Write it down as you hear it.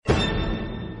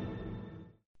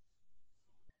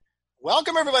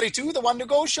Welcome, everybody, to the One to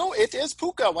Go show. It is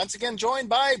Puka, once again joined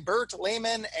by Bert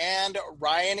Lehman and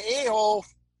Ryan Aho.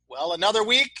 Well, another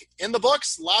week in the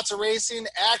books, lots of racing,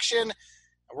 action.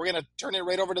 We're going to turn it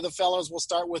right over to the fellows. We'll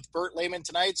start with Bert Lehman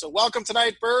tonight. So welcome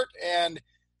tonight, Bert, and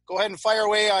go ahead and fire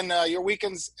away on your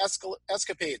weekend's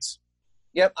escapades.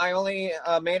 Yep, I only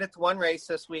made it to one race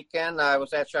this weekend. I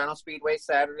was at Toronto Speedway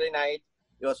Saturday night.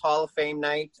 It was Hall of Fame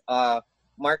night.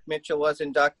 Mark Mitchell was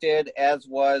inducted, as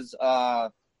was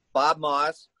Bob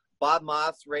Moss. Bob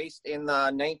Moss raced in the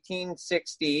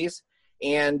 1960s,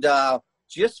 and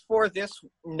just for this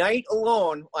night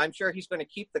alone, I'm sure he's going to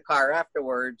keep the car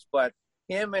afterwards, but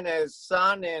him and his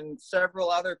son and several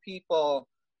other people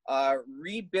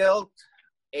rebuilt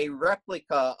a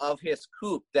replica of his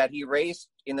coupe that he raced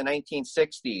in the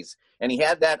 1960s, and he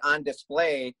had that on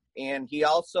display. And he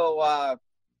also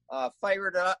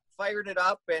fired it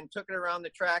up and took it around the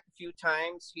track a few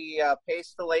times. He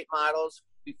paced the late models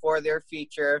before their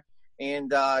feature,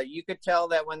 and you could tell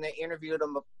that when they interviewed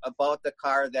him about the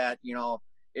car that, you know,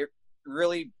 it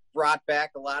really brought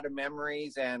back a lot of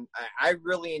memories, and I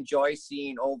really enjoy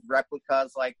seeing old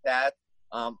replicas like that.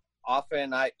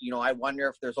 Often I wonder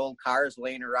if there's old cars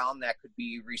laying around that could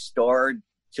be restored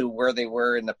to where they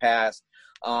were in the past.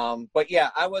 But yeah,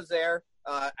 I was there.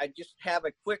 I just have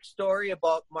a quick story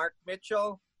about Mark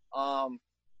Mitchell.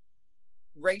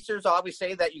 Racers always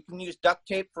say that you can use duct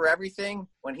tape for everything.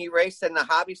 When he raced in the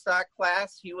hobby stock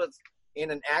class, he was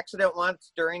in an accident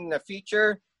once during the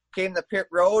feature, came to pit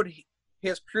road.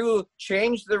 His crew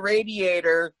changed the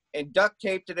radiator and duct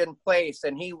taped it in place,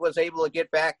 and he was able to get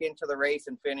back into the race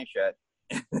and finish it.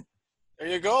 There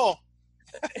you go.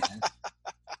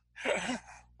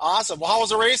 Awesome. Well, how was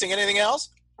the racing? Anything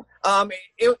else?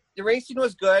 The racing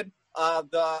was good.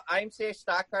 The IMCA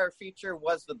stock car feature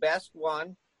was the best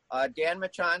one. Dan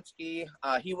Machonsky,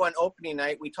 he won opening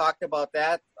night. We talked about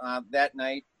that that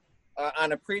night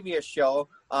on a previous show.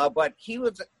 But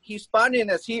he spun in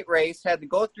his heat race, had to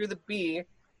go through the B,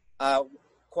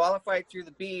 qualified through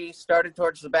the B, started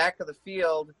towards the back of the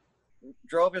field,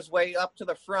 drove his way up to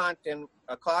the front, and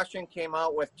a caution came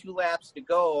out with 2 laps to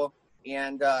go.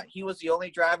 And he was the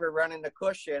only driver running the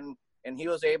cushion, and he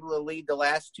was able to lead the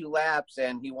last 2 laps,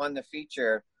 and he won the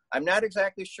feature. I'm not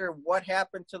exactly sure what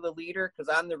happened to the leader, because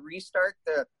on the restart,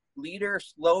 the leader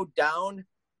slowed down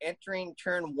entering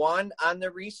turn 1 on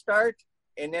the restart,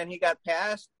 and then he got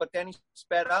passed, but then he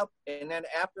sped up. And then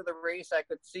after the race, I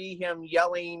could see him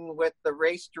yelling with the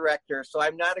race director. So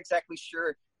I'm not exactly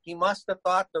sure. He must have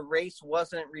thought the race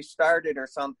wasn't restarted or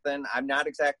something. I'm not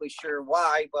exactly sure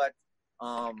why, but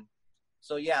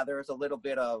so yeah, there was a little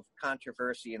bit of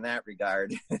controversy in that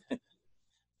regard.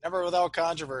 Never without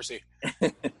controversy.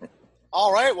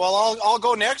 All right. Well, I'll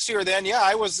go next here then. Yeah,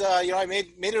 I was, I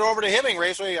made it over to Hibbing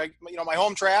Raceway, my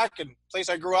home track and place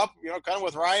I grew up, kind of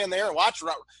with Ryan there, and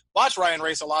watch Ryan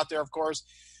race a lot there, of course.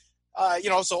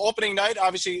 So opening night,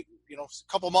 obviously,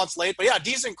 a couple months late, but yeah,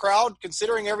 decent crowd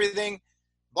considering everything.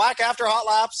 Black after hot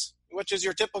laps, which is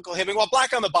your typical Hibbing. Well,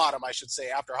 black on the bottom, I should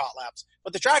say, after hot laps.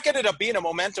 But the track ended up being a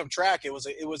momentum track. It was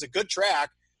a good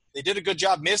track. They did a good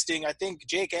job misting. I think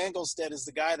Jake Engelstead is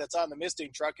the guy that's on the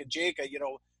misting truck. And Jake,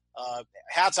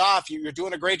 hats off. You're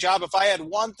doing a great job. If I had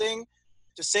one thing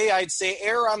to say, I'd say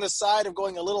err on the side of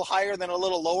going a little higher than a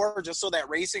little lower, just so that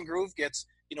racing groove gets,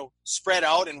 spread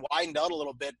out and widened out a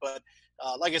little bit. But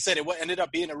like I said, it ended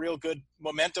up being a real good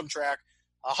momentum track.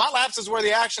 Hot laps is where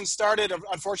the action started.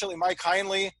 Unfortunately, Mike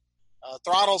Heinle,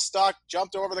 throttle stuck,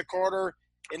 jumped over the quarter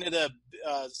into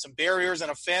some barriers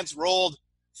and a fence, rolled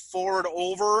forward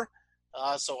over.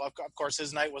 So of course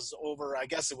his night was over. I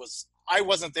guess I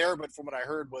wasn't there, but from what I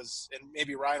heard was, and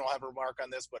maybe Ryan will have a remark on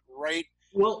this, but right.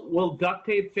 Will duct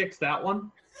tape fix that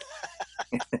one?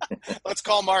 Let's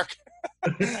call Mark.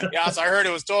 Yeah, so I heard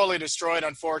it was totally destroyed,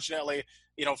 unfortunately.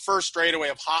 First straightaway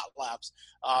of hot laps,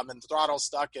 and the throttle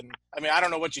stuck. And I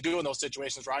don't know what you do in those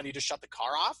situations, Ryan. You just shut the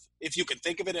car off if you can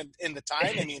think of it in the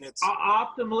time. It's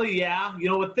optimally, yeah.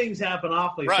 When things happen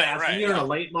awfully fast. When you're in a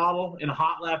late model in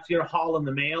hot laps, you're hauling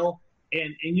the mail,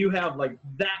 and you have like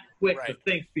that quick to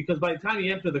think, because by the time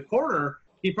you enter the corner,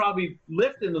 he probably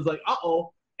lifted and was like,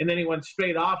 uh-oh, and then he went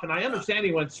straight off. And I understand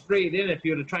he went straight in. If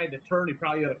you would have tried to turn, he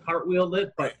probably would have cartwheeled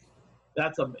it, but.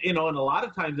 That's and a lot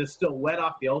of times it's still wet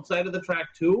off the outside of the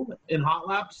track too in hot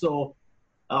laps. So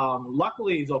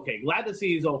luckily he's okay. Glad to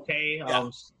see he's okay. Yeah.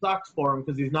 Sucks for him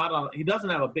because he doesn't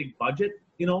have a big budget,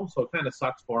 so it kind of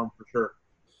sucks for him for sure.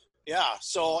 Yeah.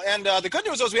 So, and the good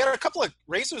news was we had a couple of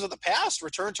racers of the past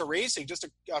return to racing, just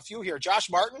a few here. Josh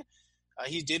Martin,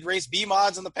 he did race B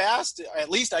mods in the past. At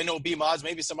least I know B mods,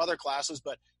 maybe some other classes,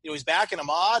 but he's back in a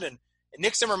mod, and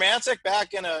Nick Zimmermancic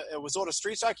back in a Wazota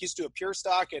Street Stock. He used to do a Pure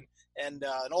Stock, and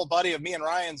an old buddy of me and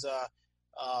Ryan's,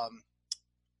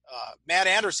 Matt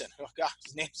Anderson. Oh God,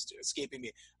 his name's escaping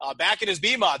me. Back in his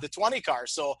B-Mod, the 20 car.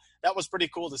 So that was pretty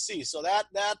cool to see. So that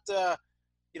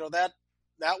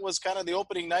was kind of the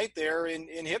opening night there in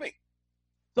Hibbing.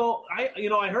 So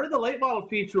I heard the late model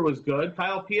feature was good.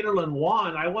 Kyle Peterlin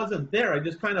won. I wasn't there. I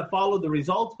just kind of followed the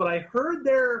results, but I heard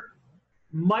there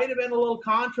might have been a little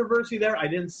controversy there. I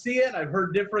didn't see it. I've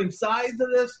heard differing sides of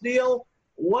this deal.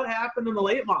 What happened in the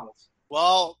late models?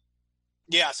 Well,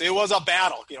 yes, it was a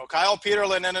battle. Kyle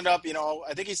Peterlin ended up,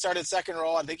 I think he started second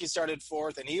row. I think he started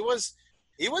fourth, and he was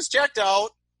checked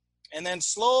out. And then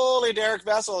slowly Derek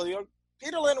Vessel,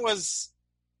 Peterlin was,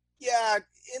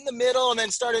 in the middle, and then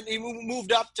he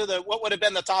moved up to what would have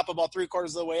been the top about 3/4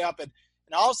 of the way up. And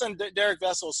all of a sudden Derek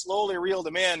Vessel slowly reeled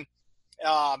him in.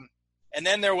 And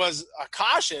then there was a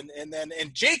caution. And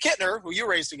Jay Kittner, who you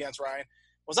raced against, Ryan,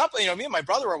 was up. Me and my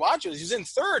brother were watching. He was in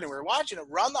third, and we were watching it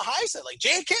run the high side. Like,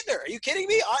 Jay Kittner, are you kidding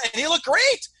me? And he looked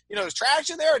great. There's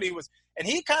traction there, and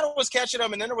he kind of was catching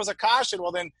him. And then there was a caution.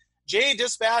 Well, then Jay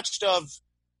dispatched of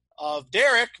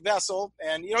Derek Vessel,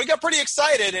 and he got pretty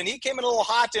excited, and he came in a little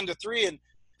hot into 3, and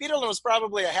Peterlin was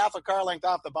probably a half a car length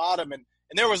off the bottom, and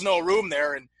there was no room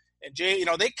there. And Jay,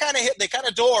 they kind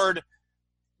of doored.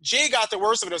 Jay got the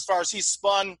worst of it as far as he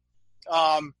spun.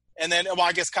 And then,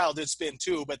 I guess Kyle did spin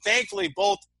too, but thankfully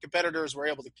both competitors were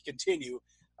able to continue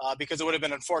because it would have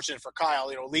been unfortunate for Kyle,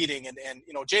 leading. And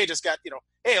Jay just got,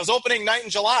 hey, it was opening night in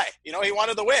July. He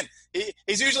wanted the win.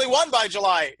 He's usually won by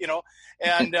July,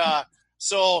 and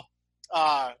so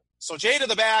Jay to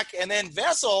the back, and then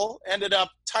Vessel ended up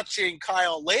touching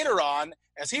Kyle later on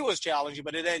as he was challenging.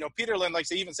 But Peterlin, like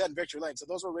they even said in Victory Lane, so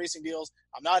those were racing deals.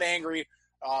 I'm not angry.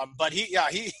 But he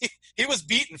was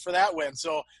beaten for that win.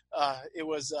 So it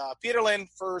was Peterlin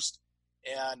first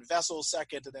and Vessel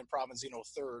second, and then Provenzino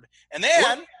third. And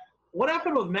then what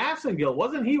happened with Massengill?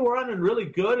 Wasn't he running really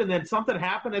good, and then something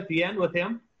happened at the end with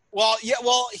him? Well,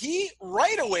 he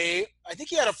right away, I think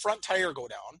he had a front tire go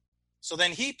down. So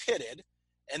then he pitted,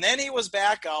 and then he was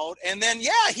back out, and then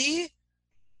he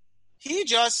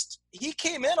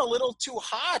came in a little too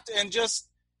hot, and just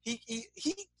he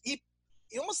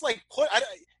almost like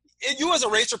you as a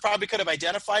racer probably could have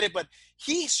identified it, but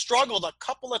he struggled a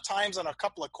couple of times on a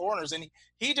couple of corners, and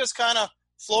he just kind of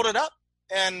floated up,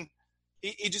 and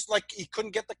he just he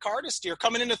couldn't get the car to steer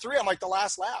coming into 3 on the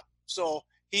last lap. So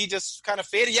he just kind of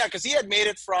faded. Yeah, because he had made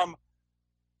it from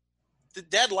the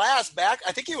dead last back.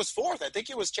 I think he was fourth. I think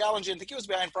he was challenging. I think he was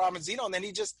behind Provenzino, and then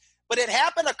but it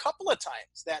happened a couple of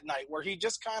times that night where he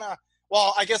just kind of,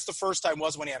 I guess the first time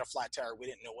was when he had a flat tire. We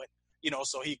didn't know it,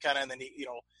 so he kind of, and then he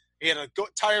had a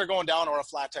tire going down or a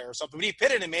flat tire or something, but he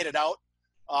pitted and made it out.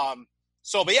 But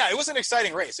it was an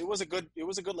exciting race. It was a good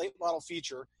late model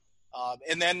feature.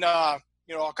 And then, a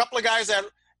couple of guys that,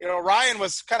 Ryan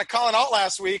was kind of calling out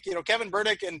last week, Kevin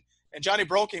Burdick and Johnny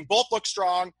Broking both look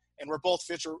strong and were both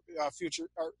feature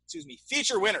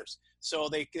winners. So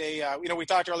they we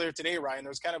talked earlier today, Ryan,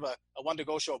 there was kind of a one to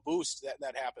go show boost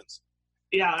that happens.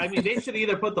 Yeah, I mean, they should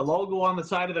either put the logo on the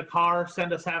side of the car,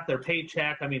 send us half their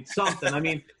paycheck. I mean, something. I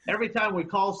mean, every time we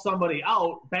call somebody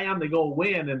out, bam, they go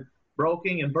win. And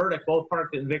Broking and Burdick both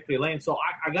parked in Victory Lane. So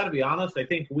I got to be honest, I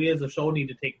think we as a show need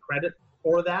to take credit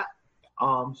for that.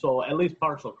 So at least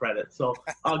partial credit. So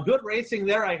good racing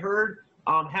there, I heard.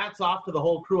 Hats off to the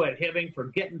whole crew at Hibbing for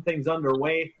getting things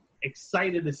underway.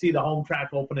 Excited to see the home track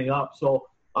opening up. So,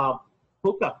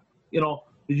 Puka,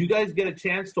 did you guys get a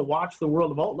chance to watch the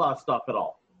World of Outlaw stuff at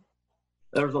all?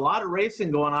 There was a lot of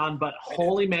racing going on, but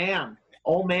holy man,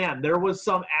 oh man, there was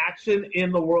some action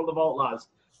in the World of Outlaws.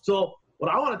 So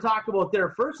what I want to talk about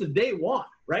there first is day one,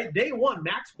 right? Day one,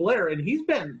 Max Blair, and he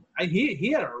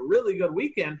had a really good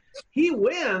weekend. He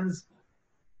wins,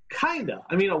 kind of.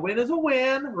 I mean, a win is a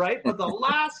win, right? But the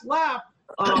last lap,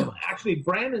 actually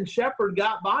Brandon Shepard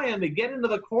got by him to get into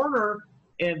the corner,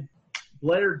 and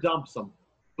Blair dumps him.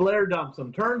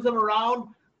 Turns him around.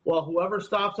 Well, whoever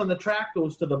stops on the track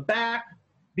goes to the back.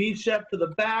 B-Shep to the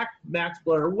back. Max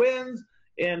Blair wins.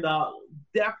 And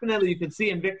definitely you can see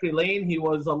in Victory Lane he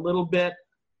was a little bit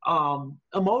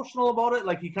emotional about it.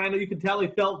 Like you can tell he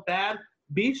felt bad.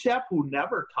 B-Shep, who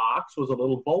never talks, was a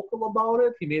little vocal about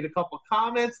it. He made a couple of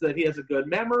comments that he has a good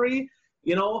memory,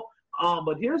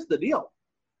 but here's the deal.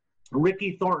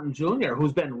 Ricky Thornton Jr.,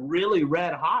 who's been really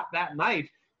red hot that night,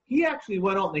 he actually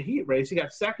went out in the heat race. He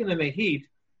got second in the heat,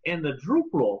 and the droop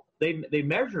rule, they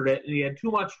measured it, and he had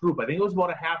too much droop. I think it was about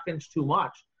a half inch too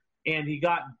much, and he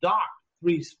got docked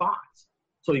 3 spots.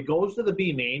 So he goes to the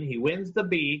B main, he wins the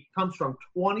B, comes from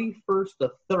 21st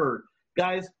to 3rd.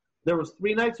 Guys, there was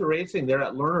 3 nights of racing there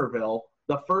at Lernerville.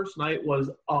 The first night was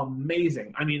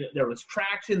amazing. I mean, there was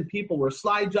traction. People were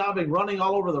slide jobbing, running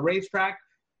all over the racetrack.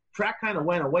 Track kind of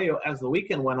went away as the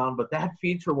weekend went on, but that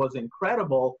feature was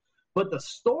incredible. But the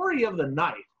story of the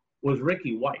night was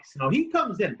Ricky Weiss. Now, he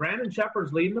comes in. Brandon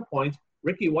Shepard's leading the points.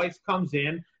 Ricky Weiss comes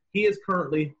in. He is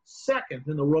currently second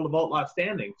in the World of Outlaw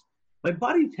standings. My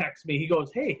buddy texts me. He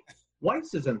goes, hey,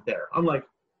 Weiss isn't there. I'm like,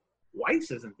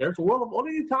 Weiss isn't there? It's a World of, what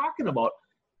are you talking about?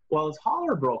 Well, his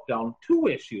hauler broke down. 2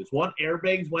 issues. One,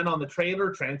 airbags went on the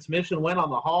trailer. Transmission went on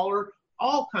the hauler.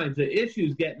 All kinds of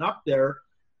issues getting up there.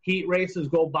 Heat races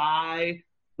go by.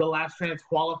 The last chance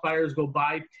qualifiers go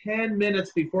by. 10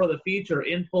 minutes before the feature,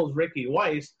 in pulls Ricky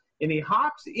Weiss, and he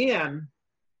hops in.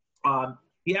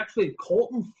 He actually,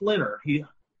 Colton Flinner, he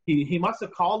must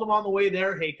have called him on the way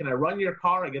there. Hey, can I run your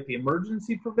car? I get the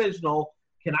emergency provisional.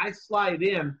 Can I slide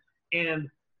in? And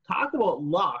talk about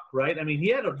luck, right? I mean, he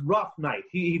had a rough night.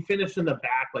 He finished in the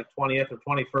back like 20th or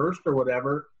 21st or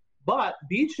whatever. But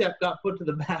B-Shep got put to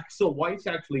the back, so Weiss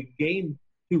actually gained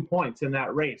 2 points in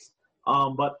that race.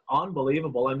 But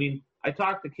unbelievable. I mean, I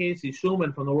talked to Casey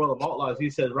Schumann from the World of Outlaws. He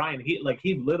said, Ryan,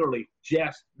 he literally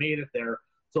just made it there.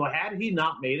 So had he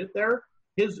not made it there,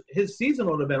 his season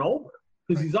would have been over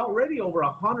because he's already over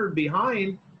 100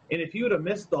 behind. And if he would have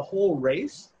missed the whole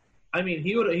race, I mean,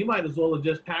 he might as well have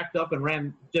just packed up and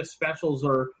ran just specials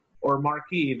or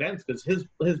marquee events because his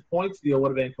points deal would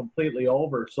have been completely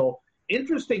over. So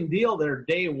interesting deal there,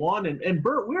 day one. And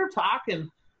Bert, we were talking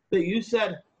that you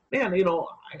said, man, you know,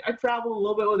 I traveled a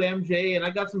little bit with MJ and I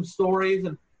got some stories.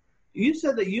 And you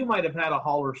said that you might have had a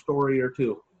hauler story or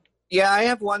two. Yeah, I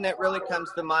have one that really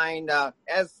comes to mind.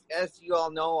 As you all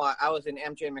know, I was in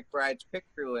MJ McBride's pit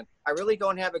crew, and I really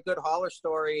don't have a good hauler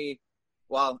story.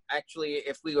 Well, actually,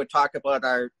 if we would talk about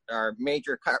our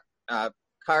major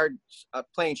cards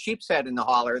playing sheep's head in the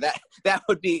hauler, that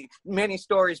would be many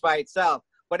stories by itself.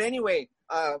 But anyway,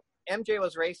 MJ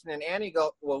was racing in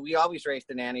Antigo. Well, we always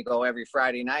raced in Antigo every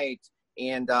Friday night.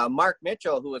 And Mark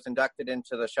Mitchell, who was inducted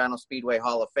into the Shawano Speedway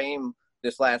Hall of Fame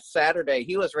this last Saturday,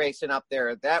 he was racing up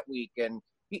there that week. And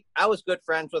I was good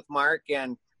friends with Mark,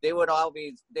 and they would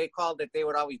always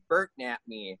Burton at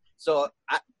me. So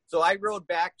I rode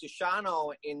back to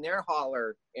Shawano in their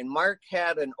hauler, and Mark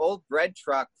had an old bread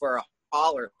truck for a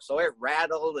hauler. So it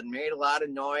rattled and made a lot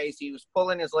of noise. He was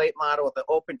pulling his late model with an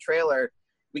open trailer.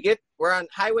 We're on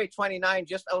Highway 29,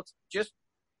 just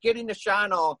getting to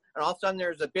Shawano, and all of a sudden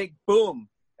there's a big boom.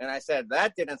 And I said,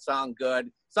 that didn't sound good.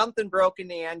 Something broke in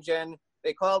the engine.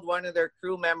 They called one of their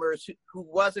crew members who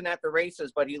wasn't at the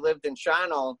races, but he lived in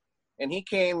Shawano, and he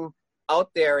came out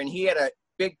there, and he had a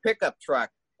big pickup truck,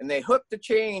 and they hooked the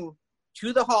chain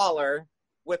to the hauler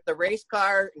with the race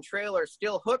car and trailer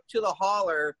still hooked to the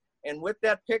hauler, and with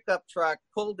that pickup truck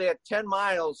pulled it 10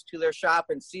 miles to their shop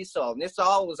in Cecil. And this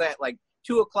all was at like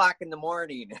 2:00 in the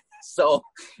morning. So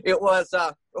it was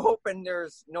hoping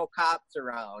there's no cops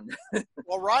around.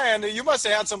 Well, Ryan, you must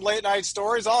have had some late night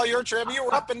stories. All your trip, you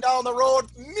were up and down the road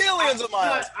millions of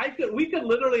miles. We could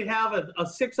literally have a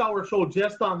 6-hour show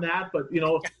just on that, but you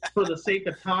know, for the sake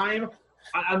of time,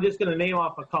 I'm just going to name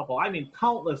off a couple. I mean,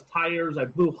 countless tires. I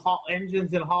blew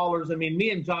engines and haulers. I mean, me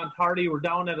and John Tardy were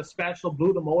down at a special,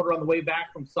 blew the motor on the way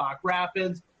back from Sauk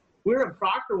Rapids. We were in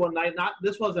Proctor one night.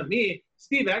 This wasn't me.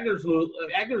 Steve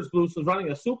Eggersloos was running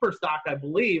a super stock, I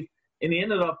believe, and he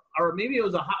ended up, or maybe it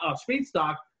was a street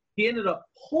stock. He ended up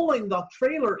pulling the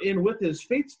trailer in with his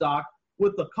street stock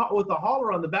with the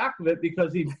hauler on the back of it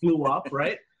because he blew up,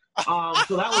 right?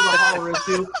 So that was a hauler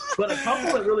issue. But a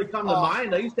couple that really come to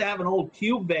mind. I used to have an old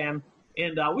Cube van,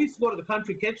 and we used to go to the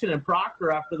Country Kitchen in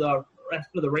Proctor after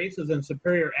the races in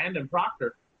Superior and in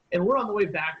Proctor, and we're on the way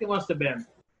back. It must have been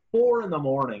 4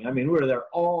 a.m. I mean, we were there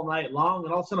all night long,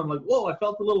 and all of a sudden I'm like, whoa, I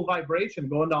felt a little vibration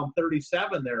going down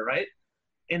 37 there, right?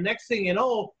 And next thing you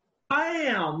know,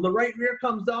 bam, the right rear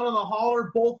comes down on the hauler,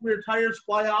 both rear tires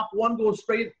fly off, one goes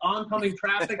straight oncoming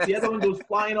traffic, the other one goes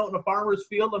flying out in a farmer's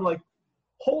field. I'm like,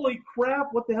 holy crap,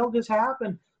 what the hell just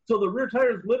happened? So the rear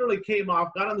tires literally came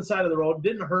off, got on the side of the road,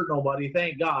 didn't hurt nobody,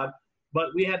 thank God,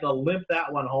 but we had to limp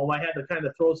that one home. I had to kind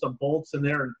of throw some bolts in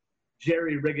there and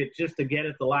jerry rig it just to get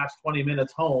it the last 20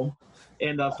 minutes home.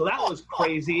 And so that was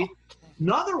crazy.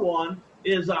 Another one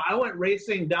is I went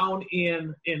racing down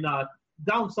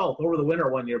down south over the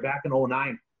winter one year back in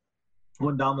 2009.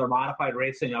 Went down there modified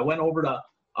racing. I went over to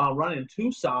run in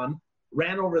Tucson,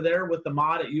 ran over there with the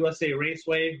mod at USA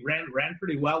Raceway, ran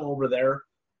pretty well over there.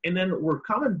 And then we're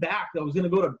coming back. I was going to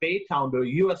go to Baytown to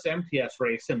a USMTS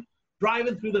race and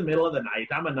driving through the middle of the night.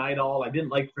 I'm a night owl. I didn't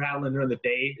like traveling during the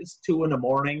day. It's 2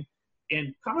 a.m.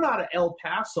 And coming out of El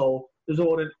Paso, there's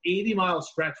about an 80-mile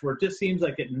stretch where it just seems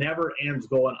like it never ends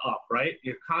going up, right?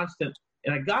 You're constant.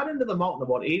 And I got into the mountain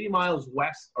about 80 miles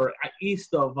west or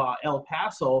east of El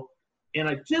Paso, and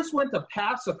I just went to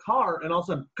pass a car, and all of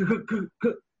a sudden,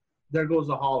 there goes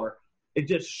the hauler. It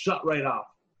just shut right off.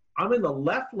 I'm in the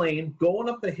left lane going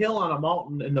up the hill on a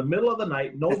mountain in the middle of the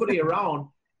night, nobody around,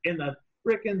 and the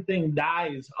freaking thing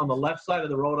dies on the left side of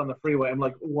the road on the freeway. I'm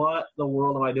like, what the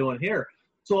world am I doing here?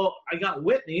 So I got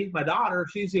Whitney, my daughter.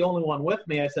 She's the only one with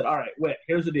me. I said, all right, Whit,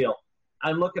 here's the deal.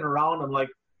 I'm looking around. I'm like,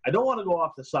 I don't want to go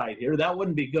off the side here. That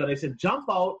wouldn't be good. I said, jump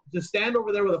out. Just stand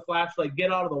over there with a flashlight.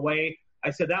 Get out of the way.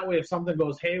 I said, that way if something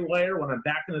goes haywire when I'm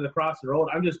backing it across the road,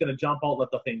 I'm just going to jump out and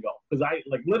let the thing go. Because I,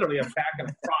 like, literally am backing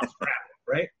across traffic,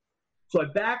 right? So I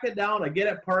back it down. I get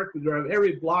it parked. We grab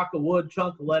every block of wood,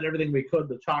 chunk of lead, everything we could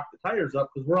to chalk the tires up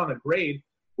because we're on a grade.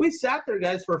 We sat there,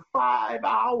 guys, for 5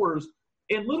 hours.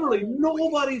 And literally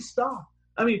nobody stopped.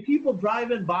 I mean, people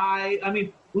driving by. I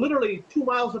mean, literally 2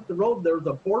 miles up the road, there was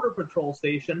a Border Patrol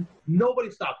station.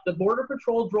 Nobody stopped. The Border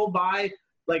Patrol drove by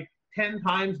like 10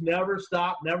 times, never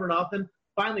stopped, never nothing.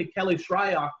 Finally, Kelly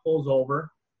Shryock pulls over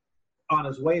on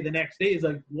his way the next day. He's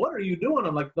like, what are you doing?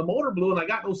 I'm like, the motor blew and I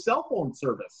got no cell phone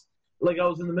service. Like I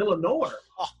was in the middle of nowhere.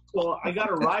 So I got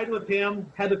a ride with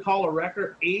him, had to call a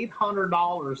record,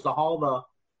 $800 to haul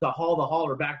the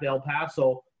hauler back to El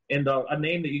Paso. And a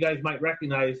name that you guys might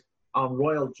recognize,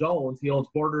 Royal Jones, he owns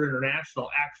Border International,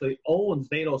 actually owns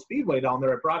NATO Speedway down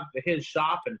there. I brought it to his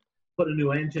shop and put a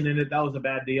new engine in it. That was a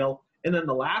bad deal. And then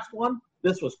the last one,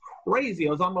 this was crazy.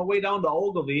 I was on my way down to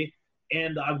Ogilvie,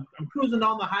 and I'm cruising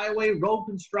down the highway, road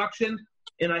construction,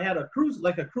 and I had a cruise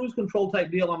control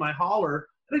type deal on my hauler.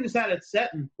 And I just had it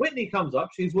set, and Whitney comes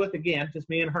up. She's with, again, just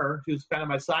me and her. She was kind of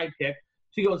my sidekick.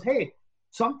 She goes, hey,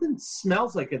 something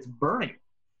smells like it's burning.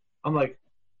 I'm like,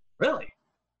 really?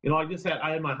 You know,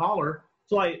 I had my hauler.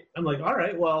 So I'm like, all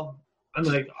right, well, I'm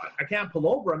like, I can't pull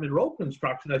over. I'm in road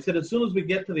construction. I said, as soon as we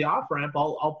get to the off-ramp,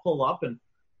 I'll pull up. And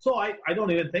so I don't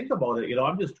even think about it. You know,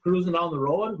 I'm just cruising down the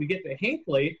road. We get to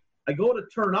Hinckley. I go to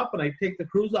turn up, and I take the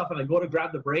cruise off, and I go to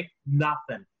grab the brake.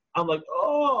 Nothing. I'm like,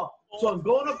 oh. So I'm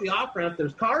going up the off-ramp.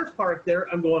 There's cars parked there.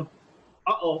 I'm going,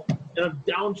 uh-oh. And I'm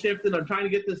downshifting. I'm trying to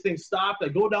get this thing stopped. I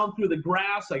go down through the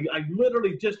grass. I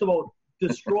literally just about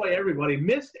destroy everybody,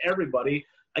 missed everybody.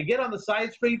 I get on the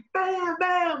side street, bam,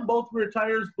 bam, both rear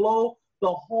tires blow.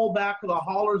 The whole back of the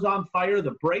hauler's on fire.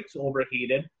 The brakes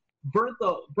overheated. Burnt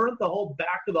the whole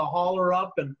back of the hauler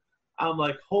up, and I'm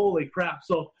like, holy crap.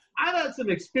 So I've had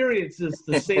some experiences,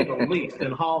 to say the least,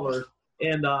 in haulers.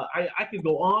 And I could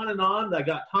go on and on. I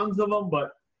got tons of them,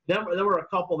 but there were a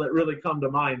couple that really come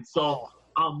to mind. So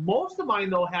most of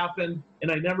mine, though, happened,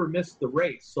 and I never missed the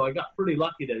race. So I got pretty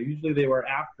lucky there. Usually they were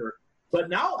after. But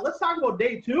now let's talk about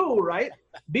day 2, right?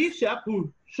 B-Shep,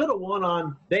 who should have won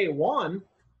on day 1,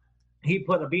 he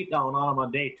put a beat down on him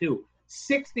on day 2.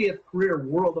 60th career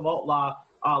World of Outlaw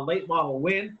late model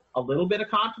win. A little bit of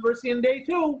controversy in day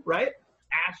 2, right?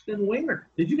 Ashton Winger.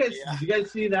 Did you guys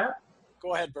see that?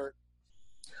 Go ahead, Bert.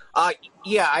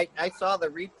 Yeah, I saw the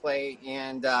replay,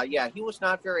 and he was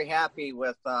not very happy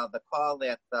with the call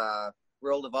that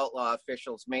World of Outlaw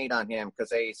officials made on him, because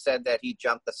they said that he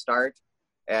jumped the start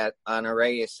on a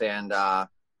race, and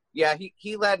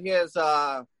he let his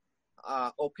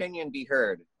opinion be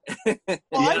heard. Well,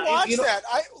 I watched that.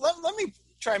 Let me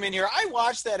chime in here. I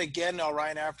watched that again now,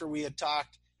 Ryan, after we had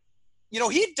talked. You know,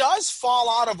 he does fall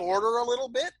out of order a little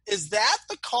bit. Is that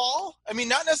the call? I mean,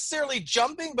 not necessarily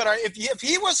jumping, but if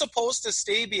he was supposed to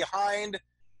stay behind,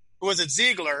 was it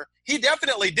Ziegler? He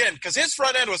definitely didn't, because his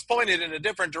front end was pointed in a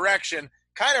different direction,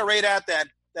 kind of right at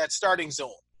that starting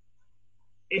zone.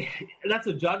 That's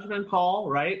a judgment call,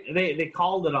 right? They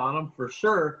called it on him for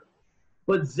sure.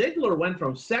 But Ziegler went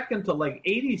from second to like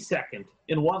 82nd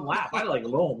in one lap. I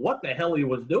don't know what the hell he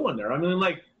was doing there. I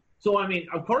mean,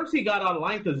 of course he got out of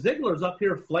line because Ziegler's up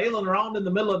here flailing around in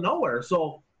the middle of nowhere.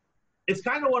 So it's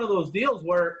kind of one of those deals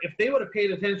where if they would have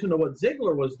paid attention to what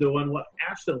Ziegler was doing, what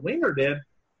Ashton Winger did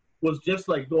was just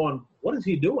like going, what is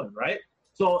he doing, right?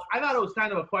 So I thought it was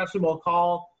kind of a questionable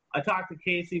call. I talked to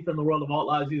Casey from the World of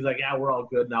Outlaws. He's like, yeah, we're all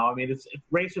good now. I mean, if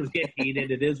racers get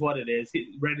heated, it is what it is.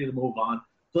 He's ready to move on.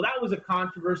 So that was a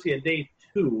controversy at day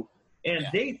 2. And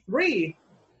day 3,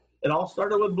 it all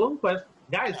started with Bloomquist.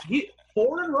 Guys,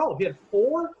 4 in a row. He had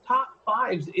 4 top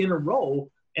 5s in a row.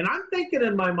 And I'm thinking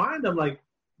in my mind, I'm like,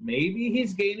 maybe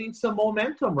he's gaining some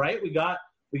momentum, right? We got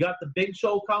the big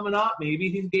show coming up. Maybe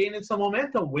he's gaining some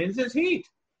momentum. Wins his heat.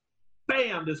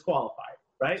 Bam, disqualified,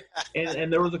 right?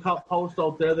 And there was a couple posts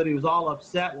out there that he was all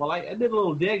upset. Well, I did a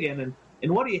little digging, and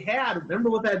what he had,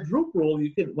 remember with that droop rule,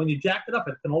 when you jack it up,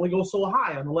 it can only go so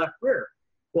high on the left rear.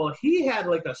 Well, he had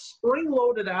like a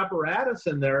spring-loaded apparatus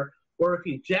in there where if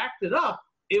he jacked it up,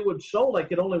 it would show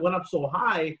like it only went up so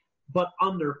high, but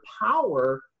under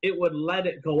power, it would let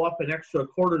it go up an extra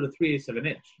 1/4 to 3/8 of an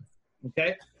inch.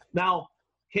 Okay? Now,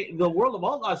 the World of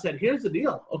Outlaws said, here's the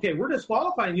deal. Okay, we're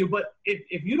disqualifying you, but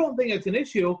if you don't think it's an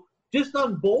issue, just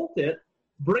unbolt it,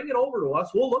 bring it over to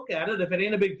us. We'll look at it. If it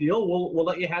ain't a big deal, we'll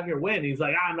let you have your win. He's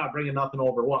like, I'm not bringing nothing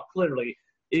over. Well, clearly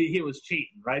he was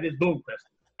cheating, right? It's Boomquist.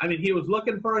 I mean, he was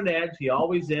looking for an edge. He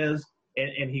always is,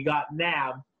 and he got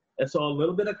nabbed. And so a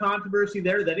little bit of controversy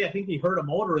there. Then I think he hurt a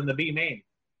motor in the B main.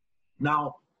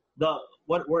 Now,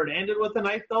 where it ended with the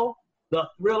night, though, the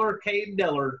thriller Cade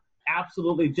Dillard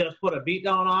absolutely just put a beat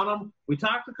down on him. We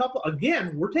talked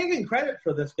we're taking credit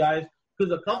for this, guys,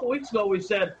 because a couple weeks ago we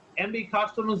said MB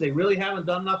Customs, they really haven't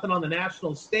done nothing on the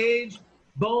national stage.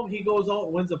 Boom, he goes out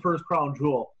and wins the first crown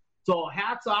jewel. So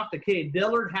hats off to Cade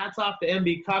Dillard, hats off to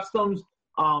MB Customs.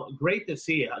 Great to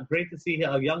see it. Great to see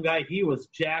a young guy. He was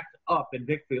jacked up in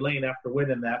victory lane after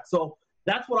winning that. So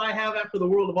that's what I have after the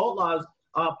World of Outlaws.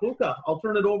 Puka, I'll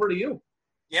turn it over to you.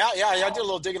 Yeah, I did a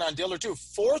little digging on Dillard too.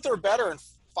 4th or better in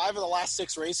 5 of the last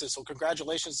 6 races. So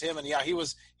congratulations to him. And yeah, he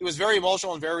was very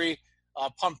emotional and very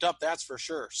pumped up. That's for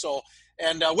sure. So,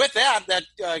 and with that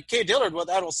Cade Dillard, well,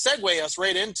 that'll segue us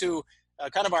right into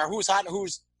kind of our who's hot and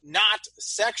who's not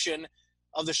section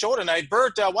of the show tonight.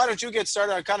 Bert, why don't you get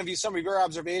started on kind of some of your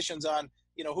observations on,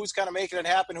 who's kind of making it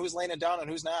happen, who's laying it down, and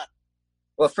who's not?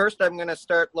 Well, first I'm going to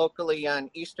start locally on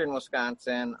Eastern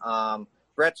Wisconsin.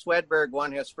 Brett Swedberg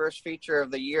won his first feature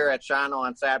of the year at Shawano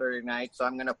on Saturday night, so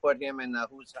I'm going to put him in the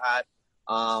who's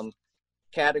hot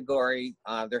category.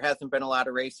 There hasn't been a lot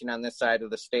of racing on this side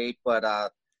of the state, but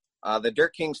the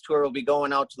Dirt Kings Tour will be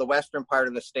going out to the western part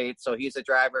of the state, so he's a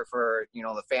driver for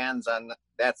the fans on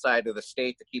that side of the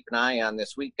state to keep an eye on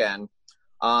this weekend.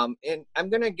 And I'm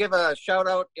going to give a shout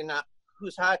out in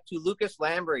who's hot to Lucas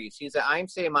Lambries. He's an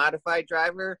IMSA modified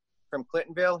driver from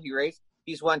Clintonville.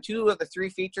 He's won 2 of the 3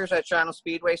 features at Shawano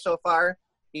Speedway so far.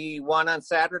 He won on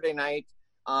Saturday night,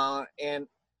 and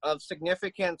of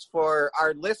significance for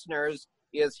our listeners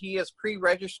is he is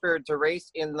pre-registered to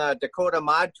race in the Dakota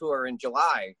Mod Tour in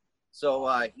July.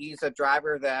 So he's a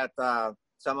driver that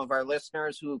some of our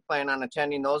listeners who plan on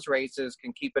attending those races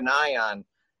can keep an eye on.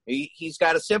 He's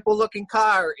got a simple-looking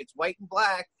car. It's white and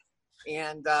black,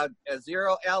 and a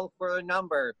 0L for the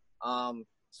number.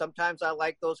 Sometimes I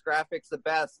like those graphics the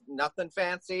best. Nothing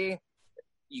fancy.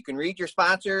 You can read your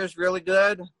sponsors really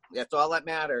good. That's all that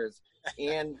matters.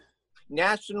 And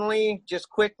nationally, just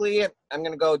quickly, I'm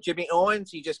going to go Jimmy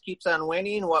Owens. He just keeps on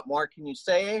winning. What more can you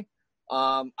say?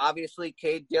 Obviously,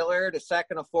 Cade Dillard, a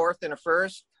 2nd, a 4th, and a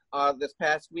 1st this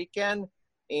past weekend.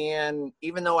 And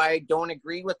even though I don't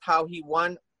agree with how he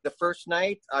won the first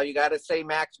night, you got to say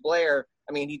Max Blair.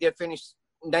 I mean, he did finish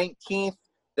 19th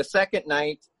the second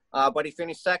night, but he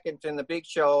finished 2nd in the big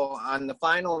show on the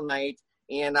final night.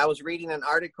 And I was reading an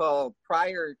article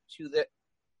prior to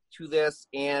this,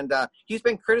 and he's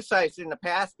been criticized in the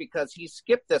past because he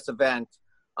skipped this event.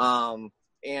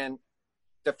 And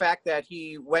the fact that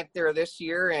he went there this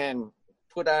year and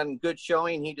put on good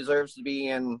showing, he deserves to be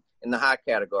in the hot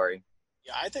category.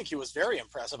 Yeah, I think he was very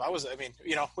impressive.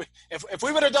 If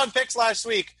we would have done picks last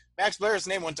week, Max Blair's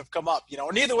name wouldn't have come up,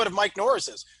 neither would have Mike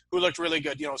Norris's, who looked really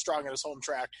good, strong at his home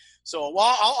track. So,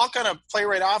 well, I'll kind of play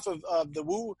right off of the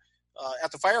woo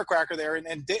at the Firecracker there,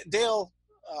 and Daryl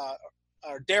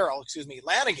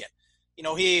Lanigan.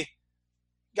 He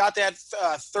got that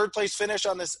 3rd place finish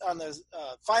on the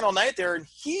final night there, and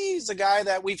he's a guy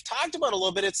that we've talked about a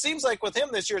little bit. It seems like with him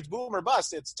this year, it's boom or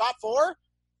bust. It's top 4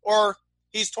 or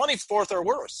he's 24th or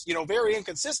worse, very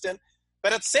inconsistent,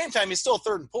 but at the same time, he's still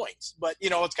 3rd in points. But,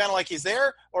 it's kind of like he's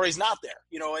there or he's not there,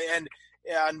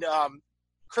 and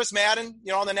Chris Madden,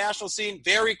 on the national scene,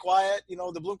 very quiet. The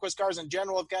Bloomquist cars in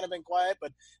general have kind of been quiet,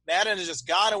 but Madden has just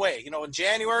gone away. In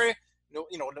January,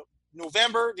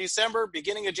 November, December,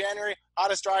 beginning of January,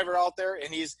 hottest driver out there,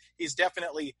 and he's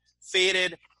definitely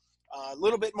faded a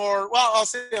little bit more. Well, I'll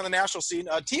say on the national scene,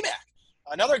 T-Mac,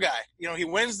 another guy. He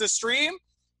wins the stream,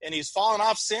 and he's fallen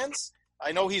off since.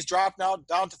 I know he's dropped now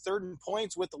down to 3rd in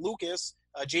points with the Lucas.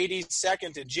 JD's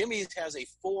 2nd, and Jimmy has a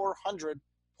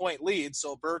 400-point lead.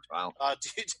 So, Bert, wow.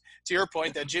 To your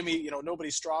point that Jimmy,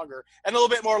 nobody's stronger. And a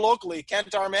little bit more locally,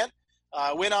 Kent Arment,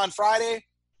 win on Friday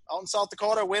out in South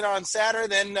Dakota, win on Saturday.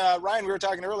 Then, Ryan, we were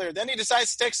talking earlier, then he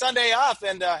decides to take Sunday off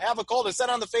and have a cold and set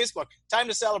on the Facebook. Time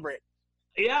to celebrate.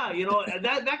 Yeah,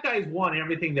 that guy's won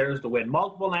everything there is to win.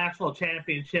 Multiple national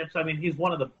championships. I mean, he's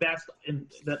one of the best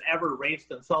that ever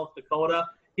raced in South Dakota.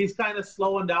 He's kind of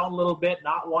slowing down a little bit,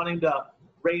 not wanting to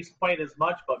race quite as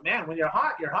much. But, man, when you're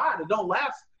hot, you're hot. It don't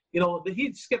last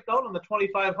he skipped out on the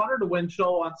 2,500 to win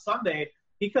show on Sunday.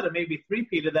 He could have maybe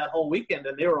three-peated that whole weekend,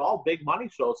 and they were all big money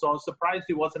shows. So I was surprised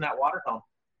he wasn't at Watertown.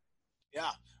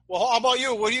 Yeah. Well, how about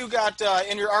you? What do you got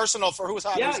in your arsenal for who's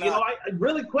hot? Yeah, who's not? I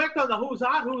really quick on the who's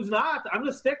hot, who's not. I'm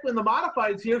going to stick with the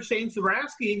modifieds here. Shane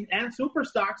Zabrowski and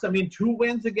Superstocks. I mean, 2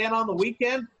 wins again on the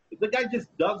weekend. The guy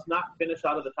just does not finish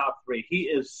out of the top 3. He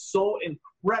is so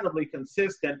incredibly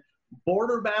consistent.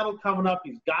 Border battle coming up.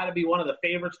 He's got to be one of the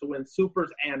favorites to win supers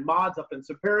and mods up in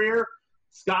Superior.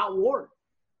 Scott Ward.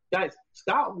 Guys,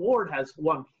 Scott Ward has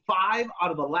won 5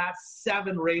 out of the last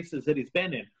 7 races that he's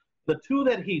been in. The 2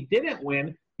 that he didn't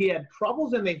win, he had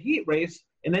troubles in the heat race,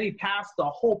 and then he passed a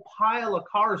whole pile of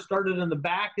cars, started in the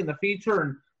back in the feature,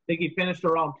 and I think he finished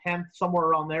around 10th, somewhere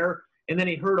around there, and then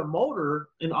he hurt a motor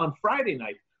on Friday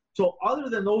night. So other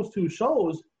than those 2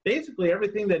 shows, basically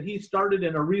everything that he started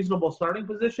in a reasonable starting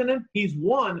position in, he's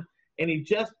won, and he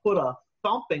just put a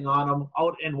thumping on him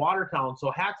out in Watertown.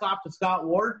 So hats off to Scott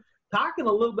Ward. Talking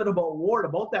a little bit about Ward,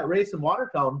 about that race in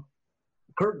Watertown,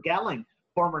 Kurt Gelling,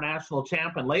 former national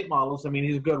champ in late models. I mean,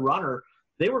 he's a good runner.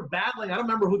 They were battling. I don't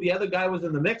remember who the other guy was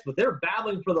in the mix, but they were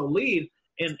battling for the lead,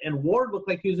 and Ward looked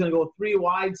like he was going to go 3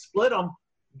 wide, split him.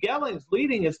 Gelling's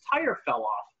leading. His tire fell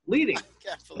off. Leading.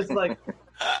 It's like,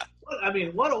 I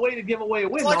mean, what a way to give away a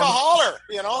win. It's like a hauler,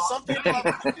 Some people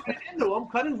have into him,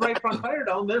 cut his right front tire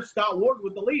down. There's Scott Ward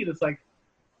with the lead. It's like,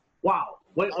 wow.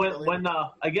 When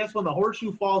I guess when the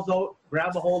horseshoe falls out,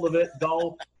 grab a hold of it,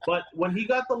 go. But when he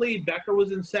got the lead, Becker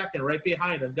was in second, right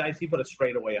behind him. Guys, he put a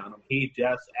straightaway on him. He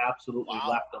just absolutely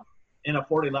left him in a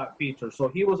 40-lap feature. So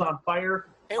he was on fire.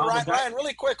 Hey, Ryan,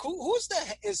 really quick, who's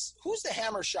the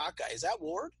hammer shot guy? Is that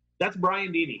Ward? That's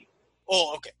Brian Deedy.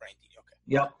 Oh, okay, Brian Deedy.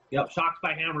 Okay. Yep. Shocks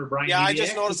by hammer, Brian. Yeah, Deedy. I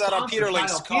just noticed that on Peter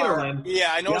Link's car. Peterlin.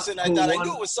 Yeah, I noticed it, and I thought I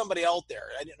knew it was somebody out there.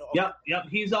 I didn't know. Okay. Yep.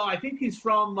 He's I think he's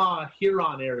from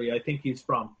Huron area. I think he's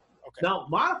from. Okay. Now,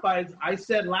 modifieds, I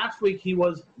said last week he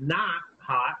was not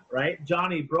hot, right?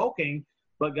 Johnny Broking.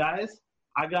 But guys,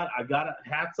 I got a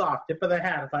hats off, tip of the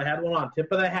hat. If I had one on,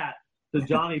 tip of the hat to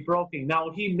Johnny Broking. Now,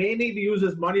 he may need to use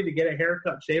his money to get a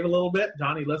haircut, shave a little bit.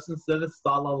 Johnny listens to this. It's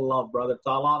all out of love, brother. It's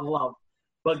all out of love.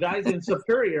 But guys, in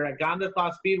Superior at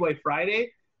Gondethaw Speedway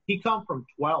Friday, he come from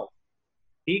 12th.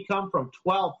 He come from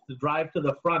 12th to drive to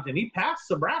the front, and he passed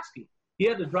Zabrowski. He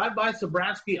had to drive by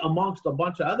Zabrowski amongst a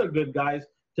bunch of other good guys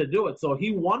to do it. So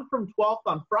he won from 12th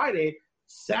on Friday.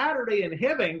 Saturday in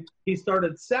Hibbing, he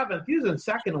started 7th. He was in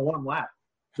second in 1 lap.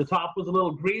 The top was a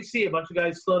little greasy. A bunch of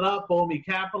guys slid up. Boom, he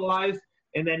capitalized.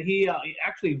 And then he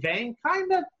actually, Vang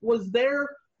kind of was there.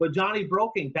 But Johnny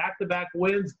Broking, back-to-back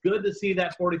wins. Good to see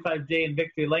that 45J in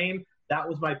victory lane. That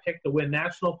was my pick to win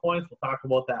national points. We'll talk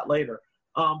about that later.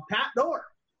 Pat Dorr,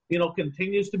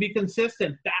 continues to be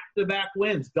consistent. Back-to-back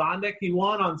wins. Gondek, he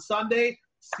won on Sunday.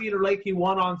 Cedar Lake, he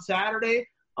won on Saturday.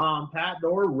 Pat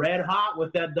Dorr, red hot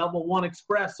with that double 1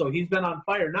 express. So he's been on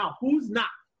fire. Now, who's not?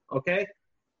 Okay?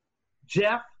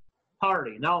 Jeff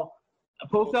Hardy. Now,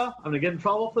 Puka, I'm going to get in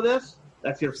trouble for this.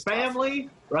 That's your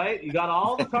family, right? You got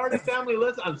all the Hardy family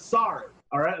list. I'm sorry.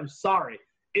 All right? I'm sorry.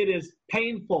 It is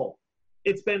painful.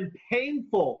 It's been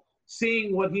painful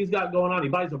seeing what he's got going on. He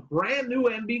buys a brand new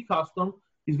MB Custom.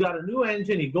 He's got a new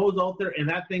engine. He goes out there, and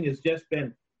that thing has just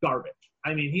been garbage.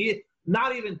 I mean, he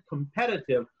not even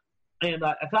competitive. And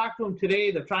I talked to him today.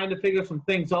 They're trying to figure some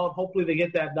things out. Hopefully they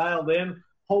get that dialed in.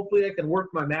 Hopefully I can work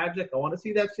my magic. I want to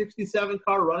see that 67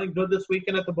 car running good this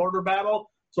weekend at the border battle.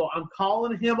 So I'm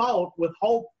calling him out with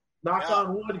hope, knock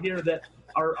on wood here, that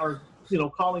are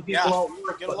calling people out.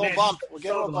 We'll get a little bump. We'll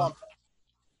get a little bump.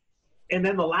 And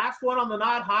then the last one on the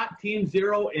not hot, Team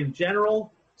Zero in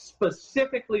general,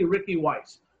 specifically Ricky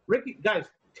Weiss. Ricky, guys,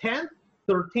 10th,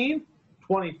 13th,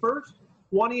 21st,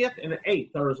 20th, and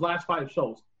 8th are his last 5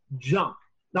 shows. Junk.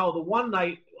 Now, the one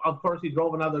night, of course, he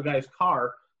drove another guy's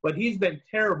car, but he's been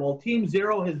terrible. Team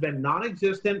Zero has been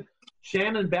non-existent.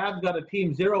 Shannon Babb's got a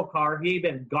Team Zero car. He's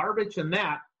been garbage in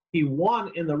that. He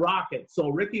won in the Rocket. So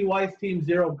Ricky Weiss, Team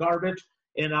Zero, garbage.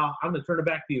 And I'm going to turn it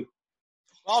back to you.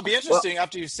 Well, it'll be interesting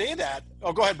after you say that.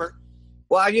 Oh, go ahead, Bert.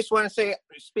 Well, I just want to say,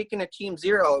 speaking of Team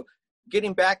Zero,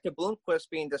 getting back to Bloomquist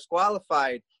being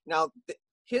disqualified. Now,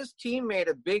 his team made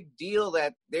a big deal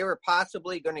that they were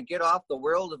possibly going to get off the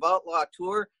World of Outlaw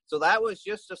Tour. So that was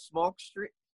just a smoke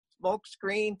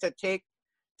screen to take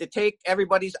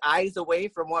everybody's eyes away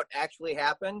from what actually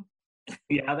happened.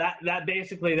 Yeah, that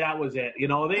basically that was it.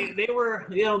 They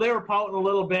were pouting a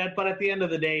little bit, but at the end of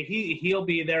the day, he'll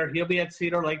be there. He'll be at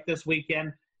Cedar Lake this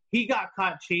weekend. He got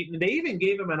caught cheating. They even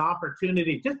gave him an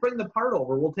opportunity. Just bring the part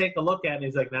over. We'll take a look at it. And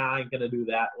he's like, nah, I ain't going to do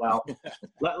that. Well,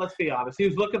 let's be honest. He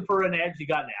was looking for an edge. He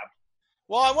got nabbed.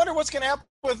 Well, I wonder what's going to happen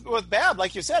with Babb.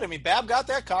 Like you said, I mean, Babb got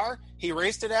that car. he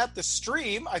raced it at the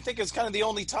Stream. I think it's kind of the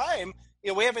only time,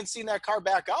 we haven't seen that car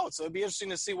back out. So it'd be interesting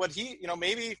to see what he,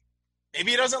 maybe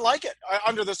he doesn't like it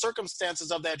under the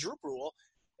circumstances of that Droop rule.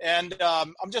 And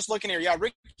I'm just looking here. Yeah,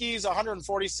 Ricky's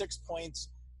 146 points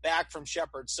back from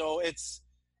Shepherd. So it's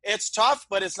tough,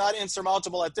 but it's not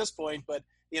insurmountable at this point. But,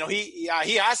 he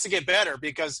has to get better,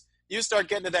 because you start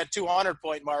getting to that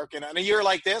 200-point mark. And in a year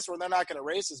like this where they're not going to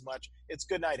race as much, it's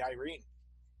good night, Irene.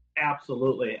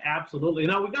 Absolutely.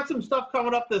 Now, we got some stuff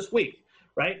coming up this week,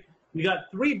 right? We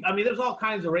got 3. I mean, there's all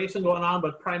kinds of racing going on,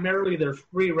 but primarily there's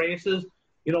 3 races.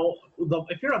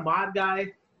 If you're a mod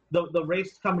guy, the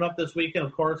race coming up this weekend,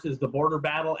 of course, is the Border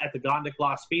Battle at the Gondik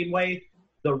Law Speedway.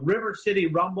 The River City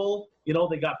Rumble,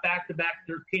 they got back-to-back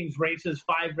Dirt Kings races,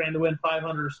 $5,000 to win,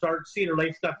 500 to start. Cedar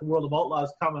Lake's got the World of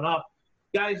Outlaws coming up.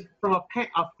 Guys, from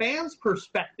a fan's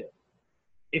perspective,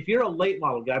 if you're a late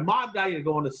model guy, mod guy, you're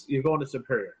going to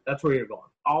Superior. That's where you're going.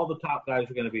 All the top guys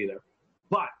are going to be there.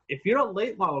 But if you're a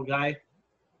late model guy,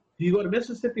 do you go to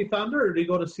Mississippi Thunder or do you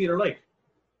go to Cedar Lake?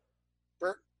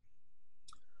 Bert?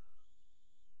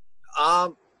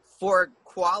 For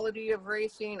quality of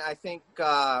racing, I think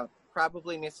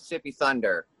probably Mississippi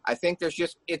Thunder. I think it's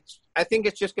just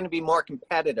going to be more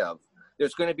competitive.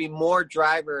 There's going to be more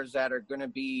drivers that are going to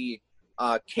be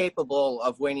capable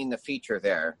of winning the feature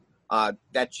there.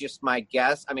 That's just my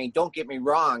guess. I mean, don't get me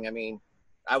wrong. I mean,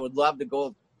 I would love to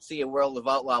go see a World of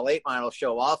Outlaw late model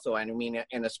show also. And I mean,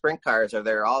 and the sprint cars are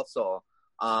there also.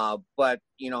 But,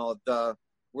 the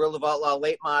World of Outlaw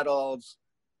late models,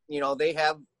 they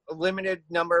have a limited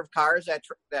number of cars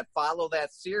that follow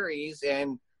that series.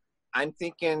 And I'm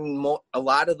thinking a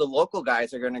lot of the local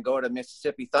guys are going to go to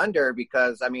Mississippi Thunder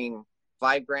because, I mean,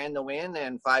 $5,000 to win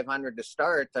and 500 to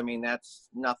start. I mean, that's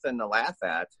nothing to laugh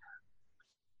at.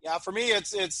 Yeah, for me,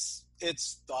 it's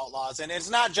the Outlaws, and it's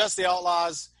not just the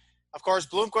Outlaws. Of course,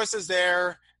 Bloomquist is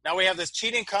there. Now we have this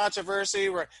cheating controversy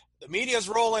where the media's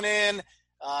rolling in.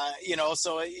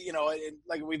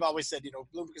 Like we've always said,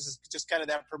 Bloomquist is just kind of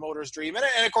that promoter's dream, and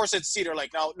of course it's Cedar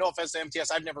Lake. Now, no offense to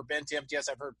MTS, I've never been to MTS.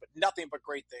 I've heard nothing but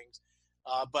great things.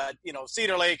 But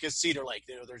Cedar Lake is Cedar Lake.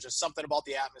 There's just something about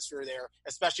the atmosphere there,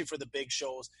 especially for the big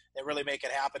shows that really make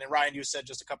it happen. And Ryan, you said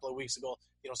just a couple of weeks ago,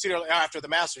 Cedar Lake, after the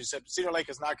Masters, you said Cedar Lake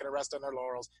is not going to rest on their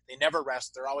laurels. They never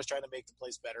rest. They're always trying to make the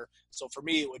place better. So for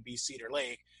me, it would be Cedar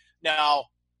Lake. Now,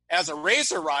 as a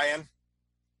racer, Ryan,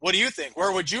 what do you think?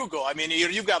 Where would you go? I mean,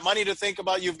 you've got money to think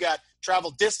about. You've got travel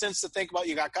distance to think about.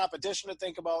 You got competition to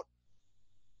think about.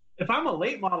 If I'm a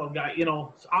late model guy,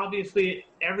 obviously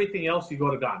everything else you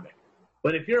go to Gondik.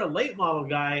 But if you're a late model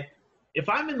guy, if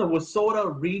I'm in the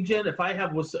Wissota region, if I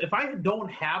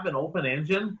don't have an open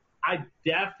engine, I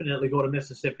definitely go to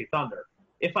Mississippi Thunder.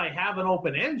 If I have an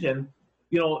open engine,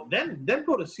 then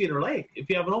go to Cedar Lake. If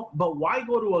you have an open, but why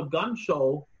go to a gun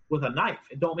show with a knife?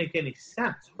 It don't make any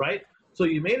sense, right? So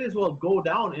you may as well go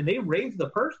down, and they raise the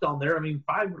purse down there. I mean,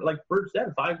 like Bert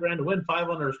said, $5,000 to win,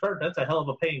 500 to start. That's a hell of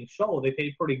a paying show. They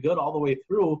pay pretty good all the way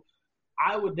through.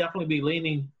 I would definitely be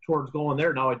leaning towards going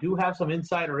there. Now, I do have some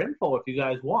insider info if you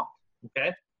guys want.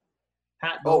 Okay,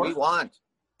 Pat Dorr. Oh, we want.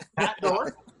 Pat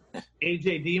Dorr,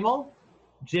 AJ Demo,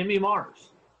 Jimmy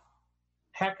Mars,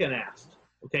 Heckenast.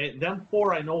 Okay, them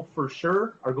 4 I know for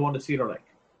sure are going to Cedar Lake.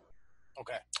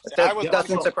 Okay, that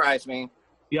doesn't surprise me.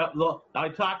 Yeah, look, I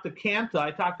talked to Canta.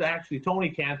 I talked to actually Tony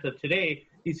Canta today.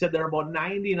 He said they're about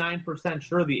 99%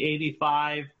 sure the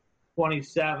 85,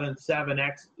 27,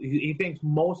 7X. He thinks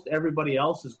most everybody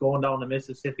else is going down to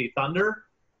Mississippi Thunder.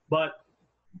 But,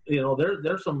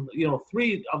 there's some,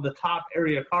 3 of the top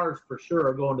area cars for sure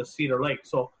are going to Cedar Lake.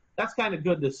 So that's kind of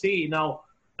good to see. Now,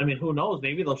 I mean, who knows?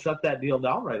 Maybe they'll shut that deal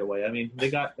down right away. I mean, they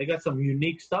got some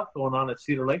unique stuff going on at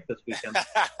Cedar Lake this weekend.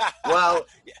 Well,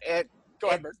 go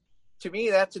ahead, Bert. To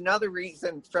me, that's another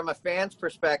reason from a fan's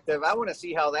perspective. I want to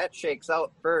see how that shakes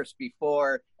out first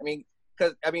before.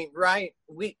 Ryan,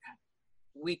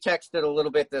 we texted a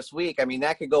little bit this week. I mean,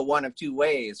 that could go one of 2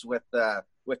 ways with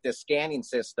this scanning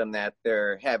system that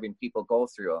they're having people go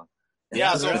through.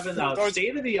 Yeah, they're having a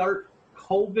state-of-the-art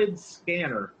COVID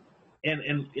scanner.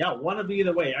 And one of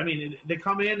either way. I mean, they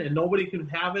come in and nobody can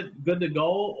have it good to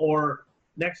go, or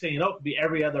next thing you know, it could be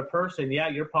every other person. Yeah,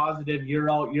 you're positive, you're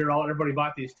out, everybody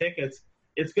bought these tickets.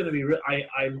 It's going to be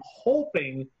I'm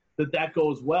hoping that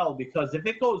goes well, because if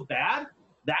it goes bad,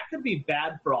 that could be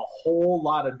bad for a whole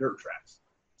lot of dirt tracks.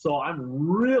 So I'm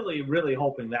really, really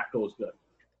hoping that goes good.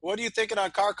 What are you thinking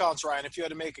on car counts, Ryan, if you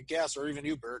had to make a guess, or even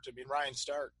you, Bert? I mean, Ryan,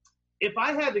 start. If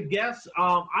I had to guess,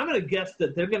 I'm going to guess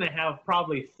that they're going to have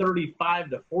probably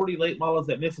 35 to 40 late models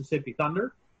at Mississippi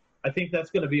Thunder. I think that's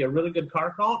going to be a really good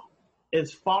car count.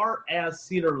 As far as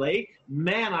Cedar Lake,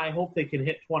 man, I hope they can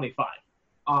hit 25.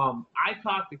 I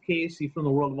talked to Casey from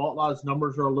the World of Outlaws.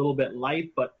 Numbers are a little bit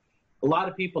light, but a lot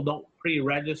of people don't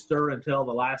pre-register until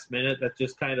the last minute. That's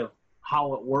just kind of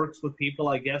how it works with people,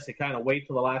 I guess. They kind of wait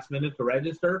till the last minute to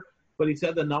register. But he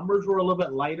said the numbers were a little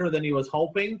bit lighter than he was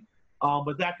hoping,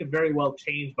 but that could very well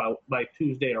change by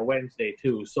Tuesday or Wednesday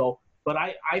too. So, but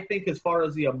I think as far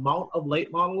as the amount of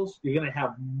late models, you're going to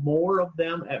have more of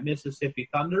them at Mississippi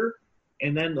Thunder.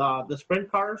 And then the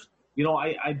sprint cars, you know,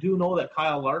 I do know that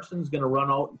Kyle Larson's going to run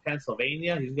out in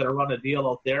Pennsylvania. He's going to run a deal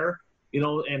out there, you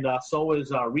know, and so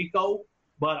is Rico.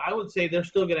 But I would say they're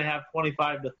still going to have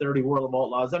 25 to 30 World of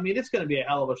Outlaws. I mean, it's going to be a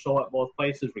hell of a show at both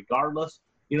places regardless,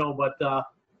 you know, but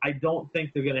I don't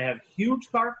think they're going to have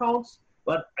huge car counts,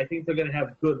 but I think they're going to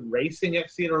have good racing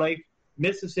at Cedar Lake.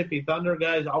 Mississippi Thunder,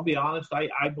 guys, I'll be honest,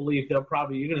 I believe you're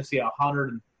going to see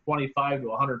 125 to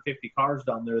 150 cars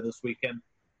down there this weekend,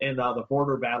 and the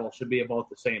border battle should be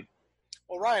about the same.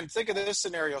 Well, Ryan, think of this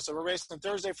scenario. So we're racing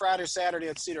Thursday, Friday, Saturday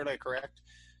at Cedar Lake, correct?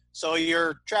 So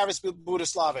you're Travis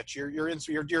Budislavich.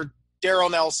 You're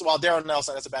Daryl Nelson. Well, Daryl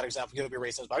Nelson, that's a bad example. He'll be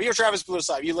racing. But you're Travis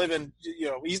Budislavich. You live in, you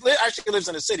know, actually lives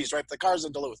in the cities, right? The car's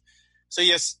in Duluth. So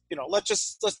yes, you know,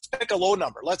 let's pick a low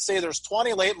number. Let's say there's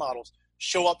 20 late models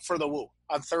show up for the Woo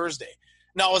on Thursday.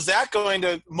 Now, is that going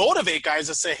to motivate guys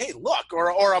to say, hey, look,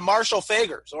 or a Marshall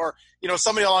Fagers, or, you know,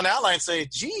 somebody on that line say,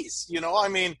 geez, you know, I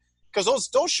mean, because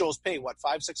those shows pay what,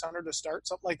 $500-$600 to start,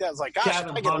 something like that. It's like, gosh,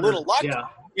 I get a little luck, yeah.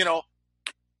 You know.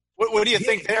 What do you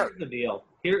think there? Here's the deal.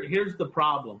 Here's the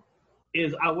problem.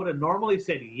 Is I would have normally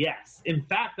said yes. In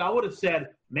fact, I would have said,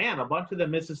 man, a bunch of the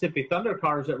Mississippi Thunder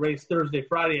cars that race Thursday,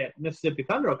 Friday at Mississippi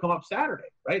Thunder will come up Saturday,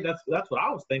 right? That's what I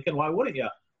was thinking. Why wouldn't you?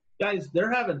 Guys,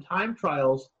 they're having time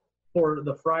trials for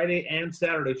the Friday and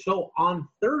Saturday show on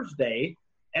Thursday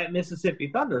at Mississippi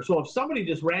Thunder. So if somebody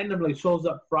just randomly shows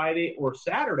up Friday or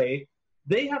Saturday,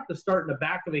 they have to start in the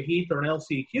back of a heat or an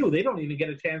LCQ. They don't even get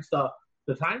a chance to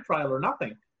time trial or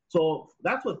nothing. So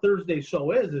that's what Thursday's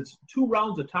show is. It's 2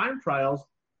 rounds of time trials,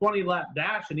 20-lap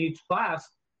dash in each class.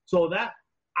 So that,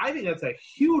 I think that's a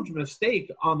huge mistake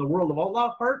on the World of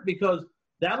Outlaw part, because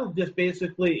that'll just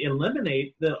basically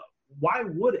eliminate why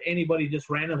would anybody just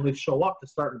randomly show up to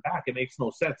start and back? It makes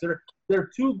no sense. They're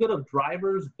too good of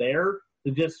drivers there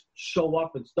to just show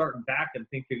up and start and back and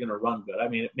think you're going to run good. I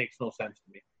mean, it makes no sense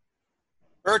to me.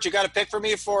 Bert, you got a pick for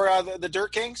me for the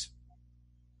Dirt Kings?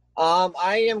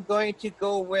 I am going to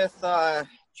go with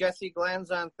Jesse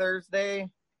Glenz on Thursday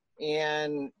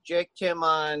and Jake Tim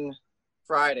on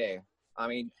Friday. I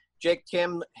mean, Jake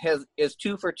Tim is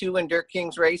 2 for 2 in Dirt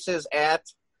Kings races at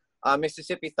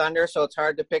Mississippi Thunder, so it's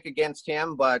hard to pick against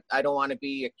him, but I don't want to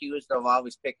be accused of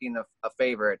always picking a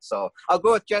favorite. So I'll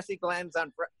go with Jesse Glenz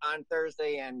on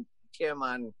Thursday and Tim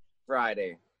on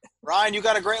Friday. Ryan, you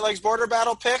got a Great Lakes Border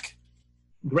Battle pick?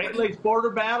 Great Lakes Border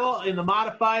Battle in the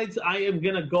modifieds. I am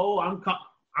going to go. I'm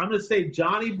going to say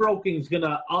Johnny Broking's going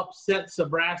to upset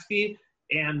Sabraski,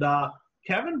 and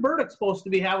Kevin Burdick's supposed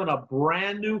to be having a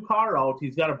brand new car out.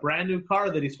 He's got a brand new car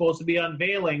that he's supposed to be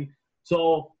unveiling.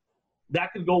 So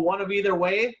that could go one of either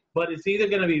way, but it's either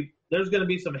going to be, there's going to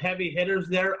be some heavy hitters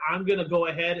there. I'm going to go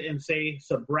ahead and say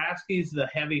Sabraski's the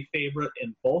heavy favorite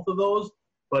in both of those,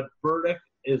 but Burdick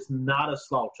is not a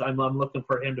slouch. I'm looking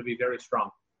for him to be very strong.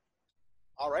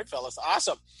 All right, fellas.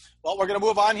 Awesome. Well, we're going to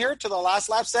move on here to the last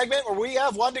lap segment where we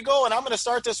have one to go, and I'm going to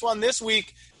start this one this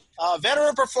week.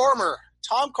 Veteran performer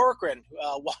Tom Corcoran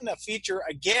won a feature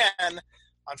again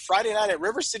on Friday night at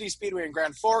River City Speedway in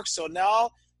Grand Forks. So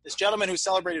now this gentleman who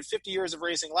celebrated 50 years of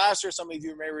racing last year, some of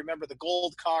you may remember the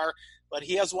gold car, but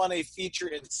he has won a feature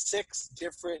in 6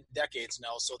 different decades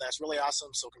now. So that's really awesome.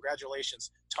 So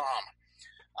congratulations, Tom.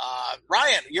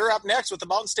 Ryan, you're up next with the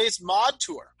Mountain States Mod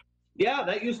Tour. Yeah,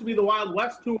 that used to be the Wild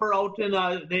West Tour out in,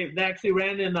 they actually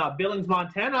ran in Billings,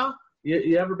 Montana.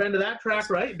 You ever been to that track,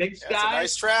 right? Big Sky. That's a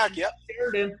nice track, yep.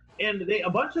 And a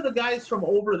bunch of the guys from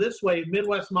over this way,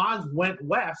 Midwest Mods, went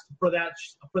west for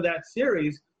that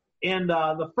series. And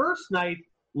the first night,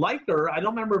 Liker, I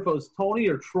don't remember if it was Tony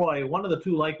or Troy, one of the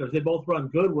 2 Likers, they both run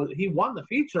good. He won the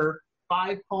feature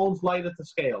 5 pounds light at the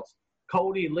scales.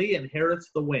 Cody Lee inherits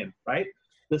the win, right?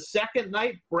 The second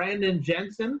night, Brandon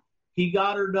Jensen, he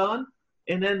got her done.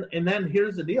 And then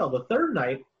here's the deal. The third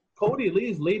night, Cody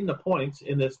Lee's leading the points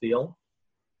in this deal.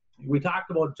 We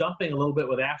talked about jumping a little bit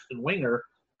with Ashton Winger.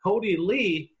 Cody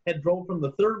Lee had drove from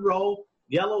the 3rd row.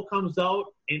 Yellow comes out,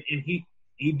 and he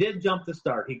did jump the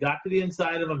start. He got to the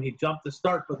inside of him. He jumped the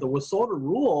start. But the WISSOTA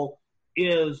rule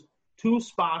is 2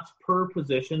 spots per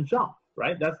position jump,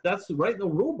 right? That's right in the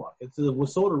rule book. It's the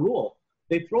WISSOTA rule.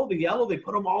 They throw the yellow. They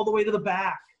put them all the way to the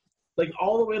back. Like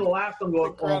all the way to last, I'm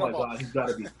going, oh, my God, he's got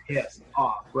to be pissed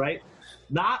off, right?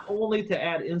 Not only to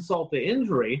add insult to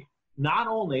injury, not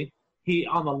only he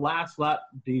on the last lap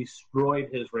destroyed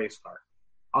his race car.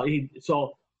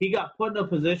 He got put in a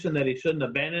position that he shouldn't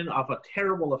have been in off a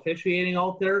terrible officiating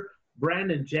out there.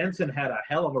 Brandon Jensen had a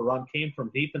hell of a run, came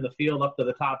from deep in the field up to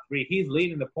the top three. He's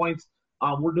leading the points.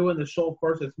 We're doing the show, of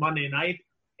course, it's Monday night,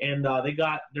 and they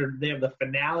have the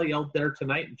finale out there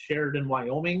tonight in Sheridan,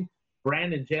 Wyoming.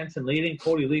 Brandon Jensen leading.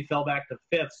 Cody Lee fell back to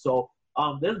fifth. So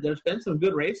there's been some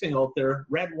good racing out there.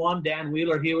 Red won, Dan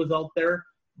Wheeler, he was out there.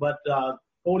 But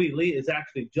Cody Lee has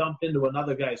actually jumped into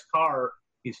another guy's car.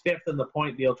 He's fifth in the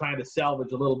point deal, trying to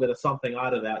salvage a little bit of something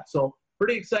out of that. So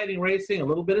pretty exciting racing, a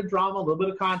little bit of drama, a little bit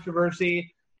of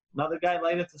controversy. Another guy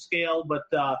light at the scale, but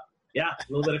yeah,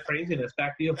 a little bit of craziness.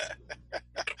 Back to you.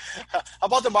 How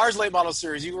about the Mars Late Model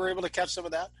Series? You were able to catch some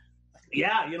of that?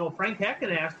 Yeah, Frank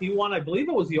Heckenast, he won, I believe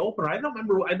it was the opener. I don't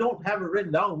remember. I don't have it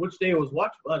written down which day it was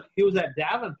watched, but he was at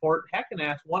Davenport.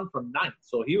 Heckenast won from ninth,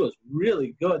 so he was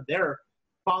really good there.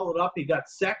 Followed up, he got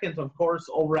second, of course,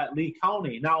 over at Lee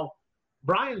County. Now,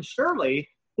 Brian Shirley,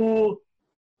 who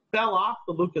fell off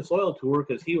the Lucas Oil Tour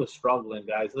because he was struggling,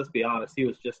 guys. Let's be honest. He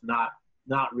was just not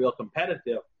real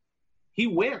competitive. He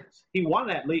wins. He won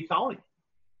at Lee County.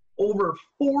 Over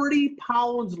 40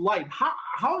 pounds light.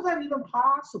 How is that even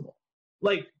possible?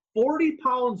 Like 40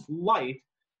 pounds light,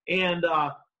 and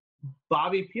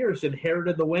Bobby Pierce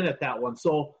inherited the win at that one.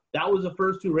 So that was the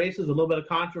first two races, a little bit of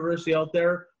controversy out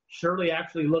there. Shirley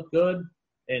actually looked good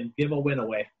and give a win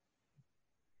away.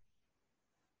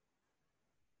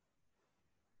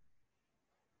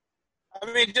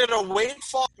 I mean, did a weight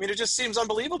fall? I mean, it just seems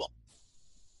unbelievable.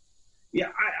 Yeah,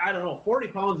 I don't know. 40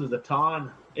 pounds is a ton.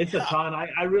 It's a ton.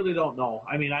 I really don't know.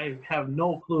 I mean, I have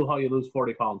no clue how you lose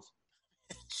 40 pounds.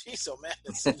 Jeez, oh man,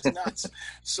 it seems nuts.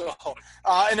 So,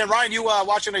 and then Ryan, you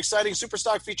watch an exciting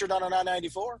Superstock feature down on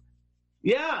I-94?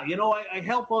 Yeah, I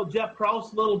help out Jeff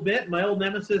Krause a little bit. My old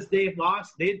nemesis, Dave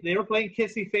Moss, they were playing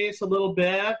kissy face a little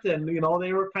bit, and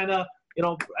they were kind of,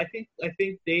 I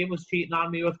think Dave was cheating on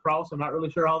me with Krause. I'm not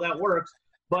really sure how that works,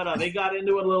 but they got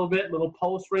into it a little bit, little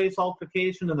post-race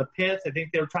altercation in the pits. I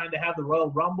think they were trying to have the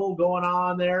Royal Rumble going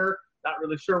on there. Not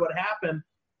really sure what happened,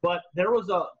 but there was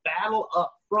a battle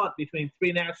up front between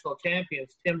three national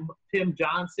champions, Tim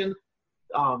Johnson,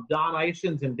 Don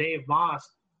Ishins, and Dave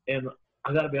Moss, and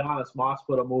I got to be honest, Moss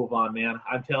put a move on, man.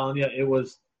 I'm telling you, it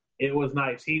was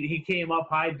nice. He came up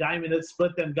high, diamond it,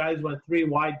 split them guys, went three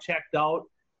wide, checked out,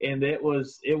 and it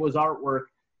was artwork.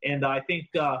 And I think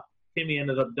Timmy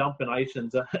ended up dumping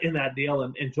Ishins in that deal,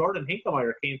 and Jordan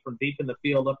Hinkemeyer came from deep in the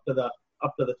field up to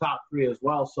the top three as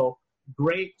well. So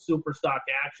great super stock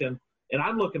action, and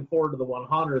I'm looking forward to the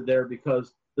 100 there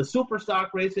because the super stock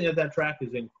racing at that track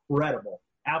is incredible,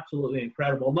 absolutely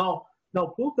incredible. No,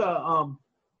 Puka.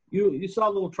 You saw a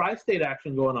little tri-state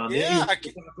action going on. Yeah, you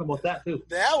talking about that too.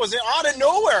 That was out of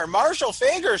nowhere. Marshall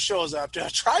Fager shows up to a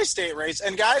tri-state race,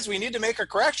 and guys, we need to make a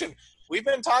correction. We've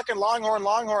been talking Longhorn.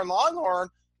 I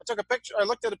took a picture. I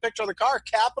looked at a picture of the car.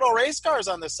 Capital race cars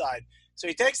on this side. So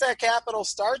he takes that Capital,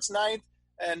 starts ninth,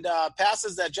 and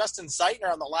passes that Justin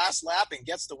Zeitner on the last lap and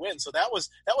gets the win. So that was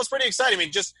pretty exciting. I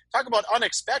mean, just talk about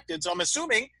unexpected. So I'm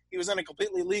assuming he was in a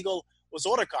completely legal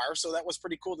Wasota car, so that was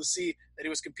pretty cool to see that he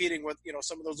was competing with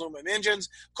some of those aluminum engines.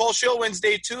 Cole Schill wins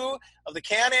day 2 of the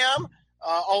Can-Am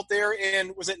out there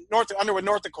in Underwood,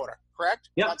 North Dakota, correct?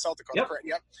 Yeah, not South Dakota, correct?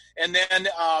 Yep. And then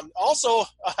also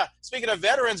speaking of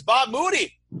veterans, Bob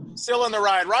Moody still in the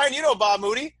ride. Ryan, you know Bob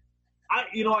Moody. I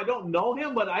don't know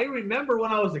him, but I remember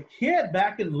when I was a kid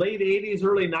back in late 80s,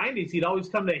 early 90s, he'd always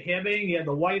come to Hibbing. He had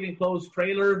the white enclosed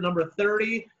trailer, number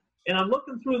 30. And I'm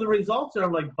looking through the results, and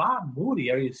I'm like, Bob Moody,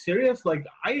 are you serious? Like,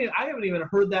 I haven't even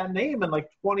heard that name in like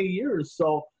 20 years.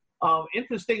 So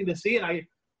interesting to see, and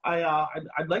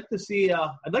I'd like to see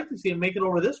him make it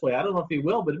over this way. I don't know if he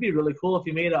will, but it'd be really cool if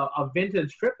he made a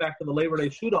vintage trip back to the Labor Day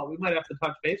Shootout. We might have to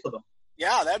touch base with him.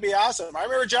 Yeah, that'd be awesome. I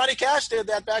remember Johnny Cash did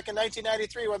that back in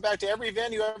 1993. Went back to every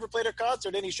venue ever played a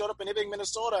concert, and he showed up in Hibbing,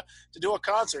 Minnesota to do a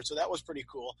concert. So that was pretty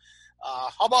cool.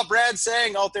 How about Brad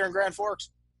Sang out there in Grand Forks?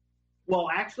 Well,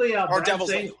 actually,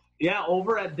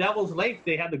 over at Devil's Lake,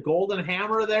 they had the Golden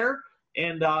Hammer there,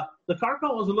 and the car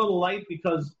count was a little light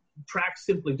because tracks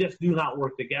simply just do not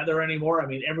work together anymore. I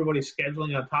mean, everybody's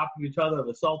scheduling on top of each other,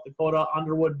 the South Dakota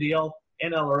Underwood deal,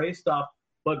 NLRA stuff,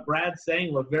 but Brad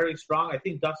Sang looked very strong. I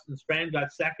think Dustin Strand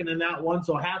got second in that one,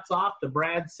 so hats off to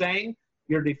Brad Sang,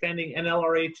 your defending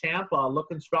NLRA champ,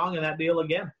 looking strong in that deal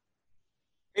again.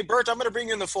 Hey, Bert, I'm going to bring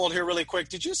you in the fold here really quick.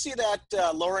 Did you see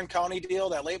that Lauren County deal,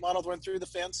 that late model went through the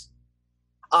fence?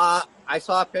 I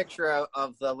saw a picture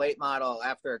of the late model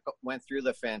after it went through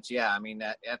the fence. Yeah, I mean,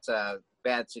 that's a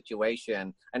bad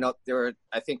situation. I know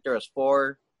I think there was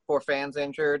four fans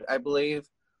injured, I believe.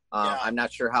 I'm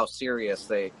not sure how serious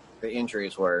the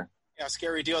injuries were. Yeah,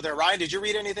 scary deal there. Ryan, did you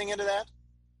read anything into that?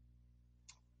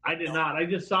 I did not. I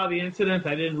just saw the incident.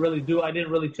 I didn't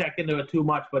really check into it too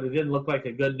much, but it didn't look like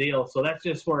a good deal. So that's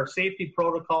just where safety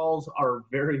protocols are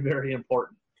very, very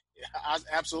important. Yeah,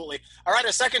 absolutely. All right,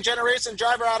 a second-generation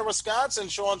driver out of Wisconsin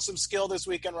showing some skill this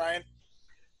weekend, Ryan.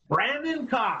 Brandon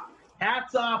Kopp.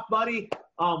 Hats off, buddy.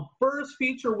 First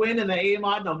feature win in the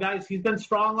A-Mod. Now, guys, he's been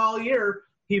strong all year.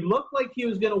 He looked like he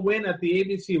was going to win at the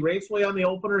ABC Raceway on the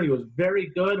opener. He was very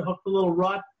good, hooked a little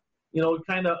rut.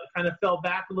 Kind of fell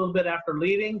back a little bit after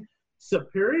leading.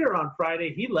 Superior on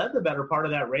Friday, he led the better part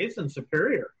of that race in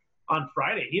Superior. On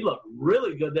Friday, he looked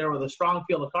really good there with a strong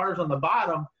field of cars on the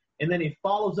bottom, and then he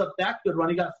follows up that good run.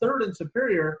 He got third in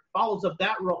Superior, follows up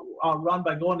that run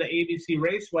by going to ABC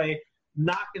Raceway,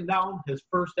 knocking down his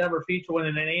first ever feature win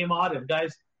in an A-Mod. And,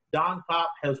 guys, Don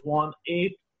Kopp has won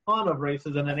a ton of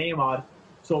races in an A-Mod.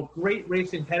 So great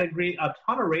racing pedigree, a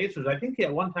ton of racers. I think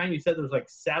at one time he said there was like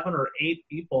 7 or 8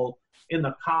 people in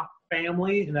the Kopp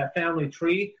family, in that family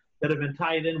tree, that have been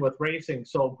tied in with racing.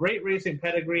 So great racing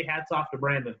pedigree. Hats off to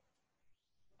Brandon.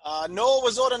 Noah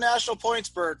Wazzotta National Points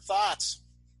Bird. Thoughts?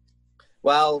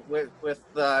 Well, with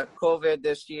COVID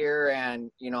this year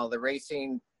and, the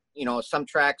racing, some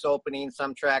tracks opening,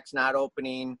 some tracks not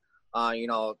opening,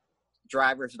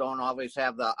 drivers don't always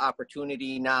have the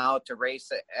opportunity now to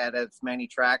race at as many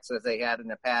tracks as they had in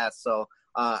the past. So,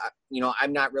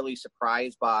 I'm not really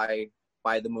surprised by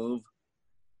the move.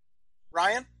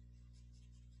 Ryan?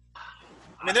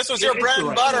 I mean, this was your bread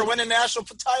and butter, winning national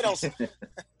titles.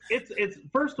 It's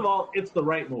first of all, it's the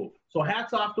right move. So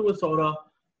hats off to Wazzotta,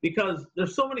 because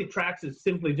there's so many tracks that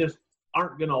simply just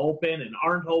aren't going to open and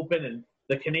aren't open, and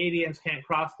the Canadians can't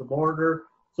cross the border.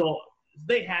 So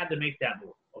they had to make that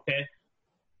move, okay?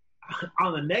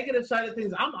 On the negative side of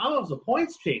things, I'm a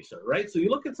points chaser, right? So you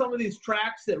look at some of these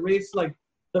tracks that race like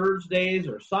Thursdays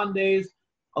or Sundays,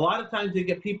 a lot of times they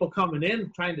get people coming in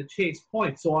trying to chase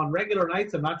points. So on regular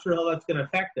nights, I'm not sure how that's going to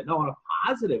affect it. No, on a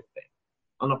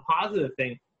positive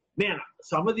thing, man,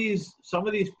 some of these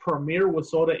premier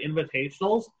Wazzotta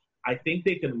invitationals, I think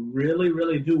they can really,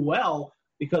 really do well,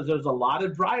 because there's a lot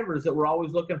of drivers that were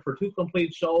always looking for 2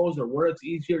 complete shows or where it's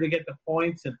easier to get the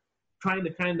points and trying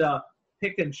to kind of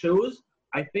pick and choose.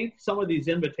 I think some of these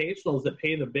invitationals that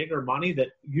pay the bigger money that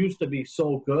used to be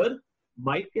so good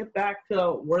might get back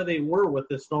to where they were with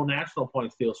this no national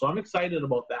points deal. So I'm excited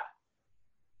about that.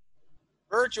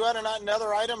 Bert, you had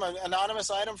another item, an anonymous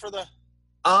item for the...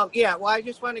 Yeah, well, I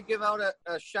just want to give out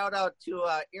a shout out to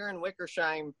Aaron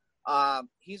Wickersheim.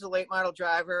 He's a late model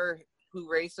driver who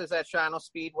races at Shawano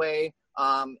Speedway.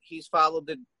 He's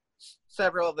followed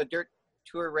several of the Dirt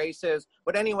Tour races.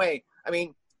 But anyway, I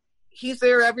mean, he's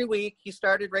there every week. He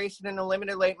started racing in the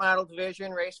limited late model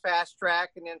division, raced fast track,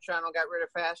 and then Shawano got rid of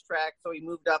fast track, so he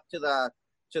moved up to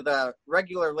the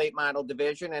regular late model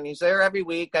division, and he's there every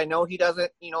week. I know he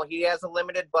doesn't, he has a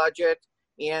limited budget,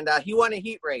 and he won a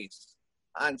heat race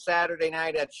on Saturday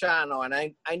night at Shawano, and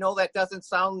I know that doesn't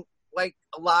sound like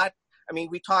a lot. I mean,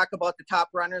 we talk about the top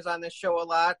runners on this show a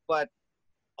lot, but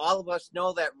all of us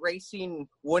know that racing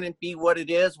wouldn't be what it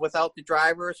is without the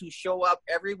drivers who show up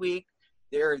every week.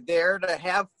 They're there to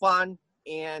have fun,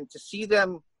 and to see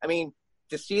them,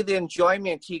 to see the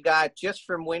enjoyment he got just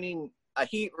from winning a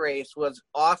heat race was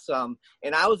awesome.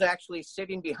 And I was actually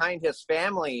sitting behind his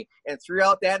family, and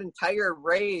throughout that entire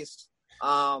race,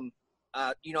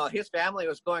 his family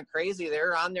was going crazy. They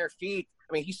were on their feet.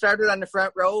 I mean, he started on the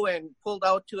front row and pulled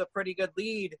out to a pretty good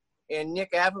lead, and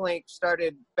Nick Avalanche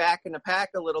started back in the pack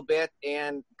a little bit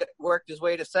and worked his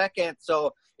way to second.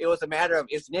 So it was a matter of,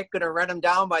 is Nick going to run him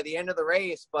down by the end of the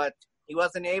race? But he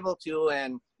wasn't able to.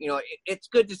 And, it's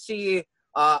good to see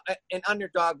an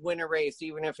underdog win a race,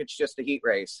 even if it's just a heat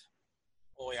race.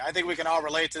 Oh, yeah, I think we can all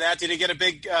relate to that. Did he get a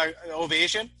big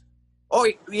ovation? Oh,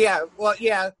 yeah. Well,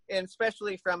 yeah, and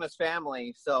especially from his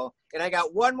family. So, and I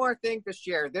got one more thing to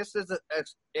share. This is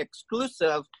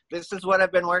exclusive. This is what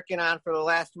I've been working on for the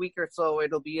last week or so.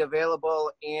 It'll be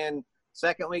available in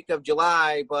second week of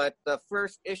July, but the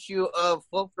first issue of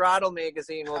Full Throttle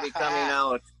magazine will be coming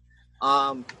out.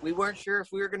 We weren't sure if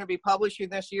we were going to be publishing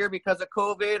this year because of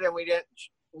COVID, and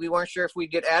we weren't sure if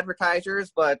we'd get advertisers,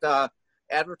 but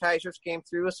advertisers came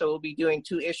through, so we'll be doing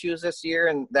 2 issues this year,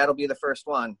 and that'll be the first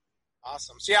one.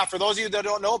 Awesome. So, yeah, for those of you that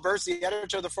don't know, Bert's the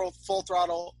editor of the Full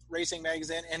Throttle Racing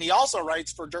magazine, and he also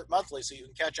writes for Dirt Monthly, so you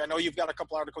can catch – I know you've got a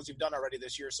couple articles you've done already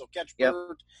this year, so catch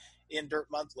Bert in Dirt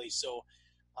Monthly. So,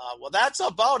 well, that's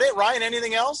about it. Ryan,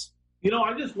 anything else?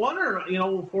 I just wonder,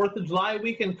 4th of July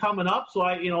weekend coming up, so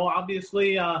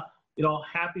obviously,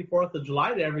 happy 4th of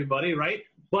July to everybody, right?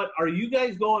 But are you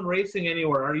guys going racing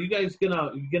anywhere? Are you guys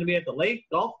gonna be at the lake,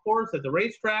 golf course, at the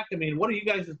racetrack? I mean, what are you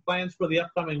guys' plans for the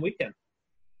upcoming weekend?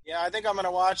 Yeah, I think I'm going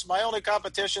to watch. My only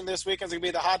competition this weekend is going to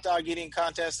be the hot dog eating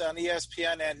contest on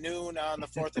ESPN at noon on the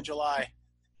 4th of July.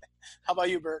 How about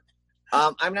you, Bert?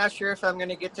 I'm not sure if I'm going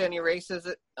to get to any races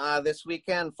this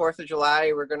weekend. 4th of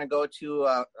July, we're going to go to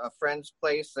a friend's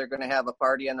place. They're going to have a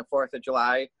party on the 4th of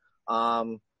July.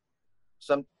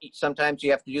 Sometimes you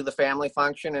have to do the family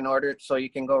function in order so you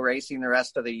can go racing the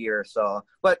rest of the year. So,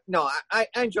 but no, I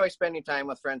enjoy spending time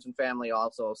with friends and family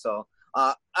also. So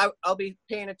I'll be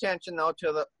paying attention though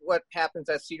to what happens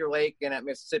at Cedar Lake and at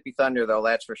Mississippi Thunder, though.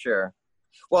 That's for sure.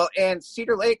 Well, and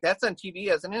Cedar Lake, that's on TV,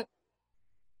 isn't it?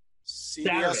 CBS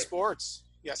Saturday. Sports.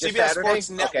 Yeah, Just CBS Saturday? Sports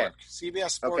Network. Okay. CBS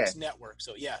Sports Network.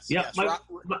 So yes. Yeah, yes.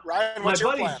 Ryan, what's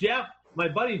your plan? My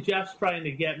buddy Jeff's trying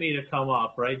to get me to come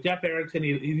up, right? Jeff Erickson, he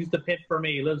used to pit for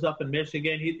me. He lives up in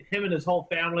Michigan. Him and his whole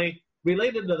family,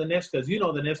 related to the Niskas. You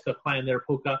know the Niska clan there,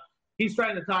 Puka. He's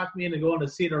trying to talk me into going to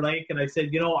Cedar Lake, and I said,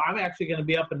 I'm actually going to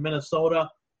be up in Minnesota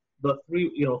the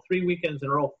 3 weekends in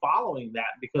a row following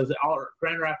that because our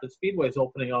Grand Rapids Speedway is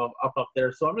opening up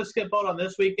there. So I'm going to skip out on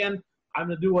this weekend. I'm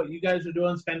going to do what you guys are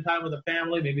doing, spend time with the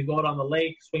family, maybe go out on the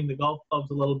lake, swing the golf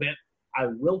clubs a little bit. I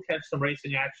will catch some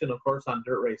racing action, of course, on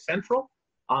Dirt Race Central.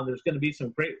 There's going to be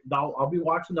some great – I'll be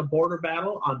watching the Border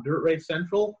Battle on Dirt Race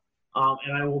Central,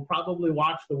 and I will probably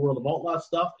watch the World of Outlaw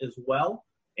stuff as well.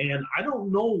 And I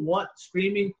don't know what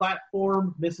streaming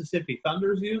platform Mississippi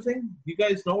Thunder's using. You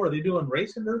guys know, are they doing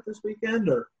Racing Dirt this weekend?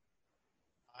 Or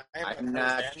I'm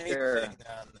not sure.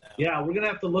 Yeah, we're going to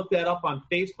have to look that up on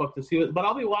Facebook to see what – but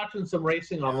I'll be watching some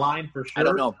racing online for sure. I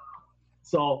don't know.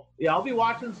 So, yeah, I'll be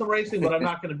watching some racing, but I'm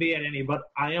not going to be at any. But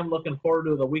I am looking forward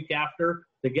to the week after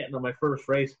to getting to my first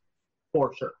race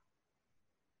for sure.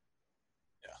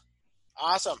 Yeah.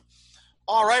 Awesome.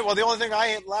 All right. Well, the only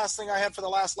last thing I had for the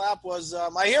last lap was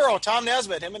my hero, Tom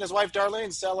Nesbitt. Him and his wife,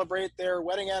 Darlene, celebrate their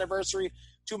wedding anniversary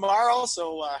tomorrow.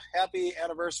 So happy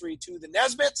anniversary to the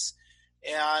Nesbitts.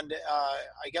 And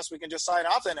I guess we can just sign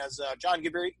off then as John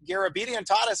Garabedian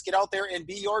taught us, get out there and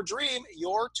be your dream.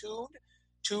 You're tuned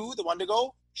to the One to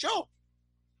Go show.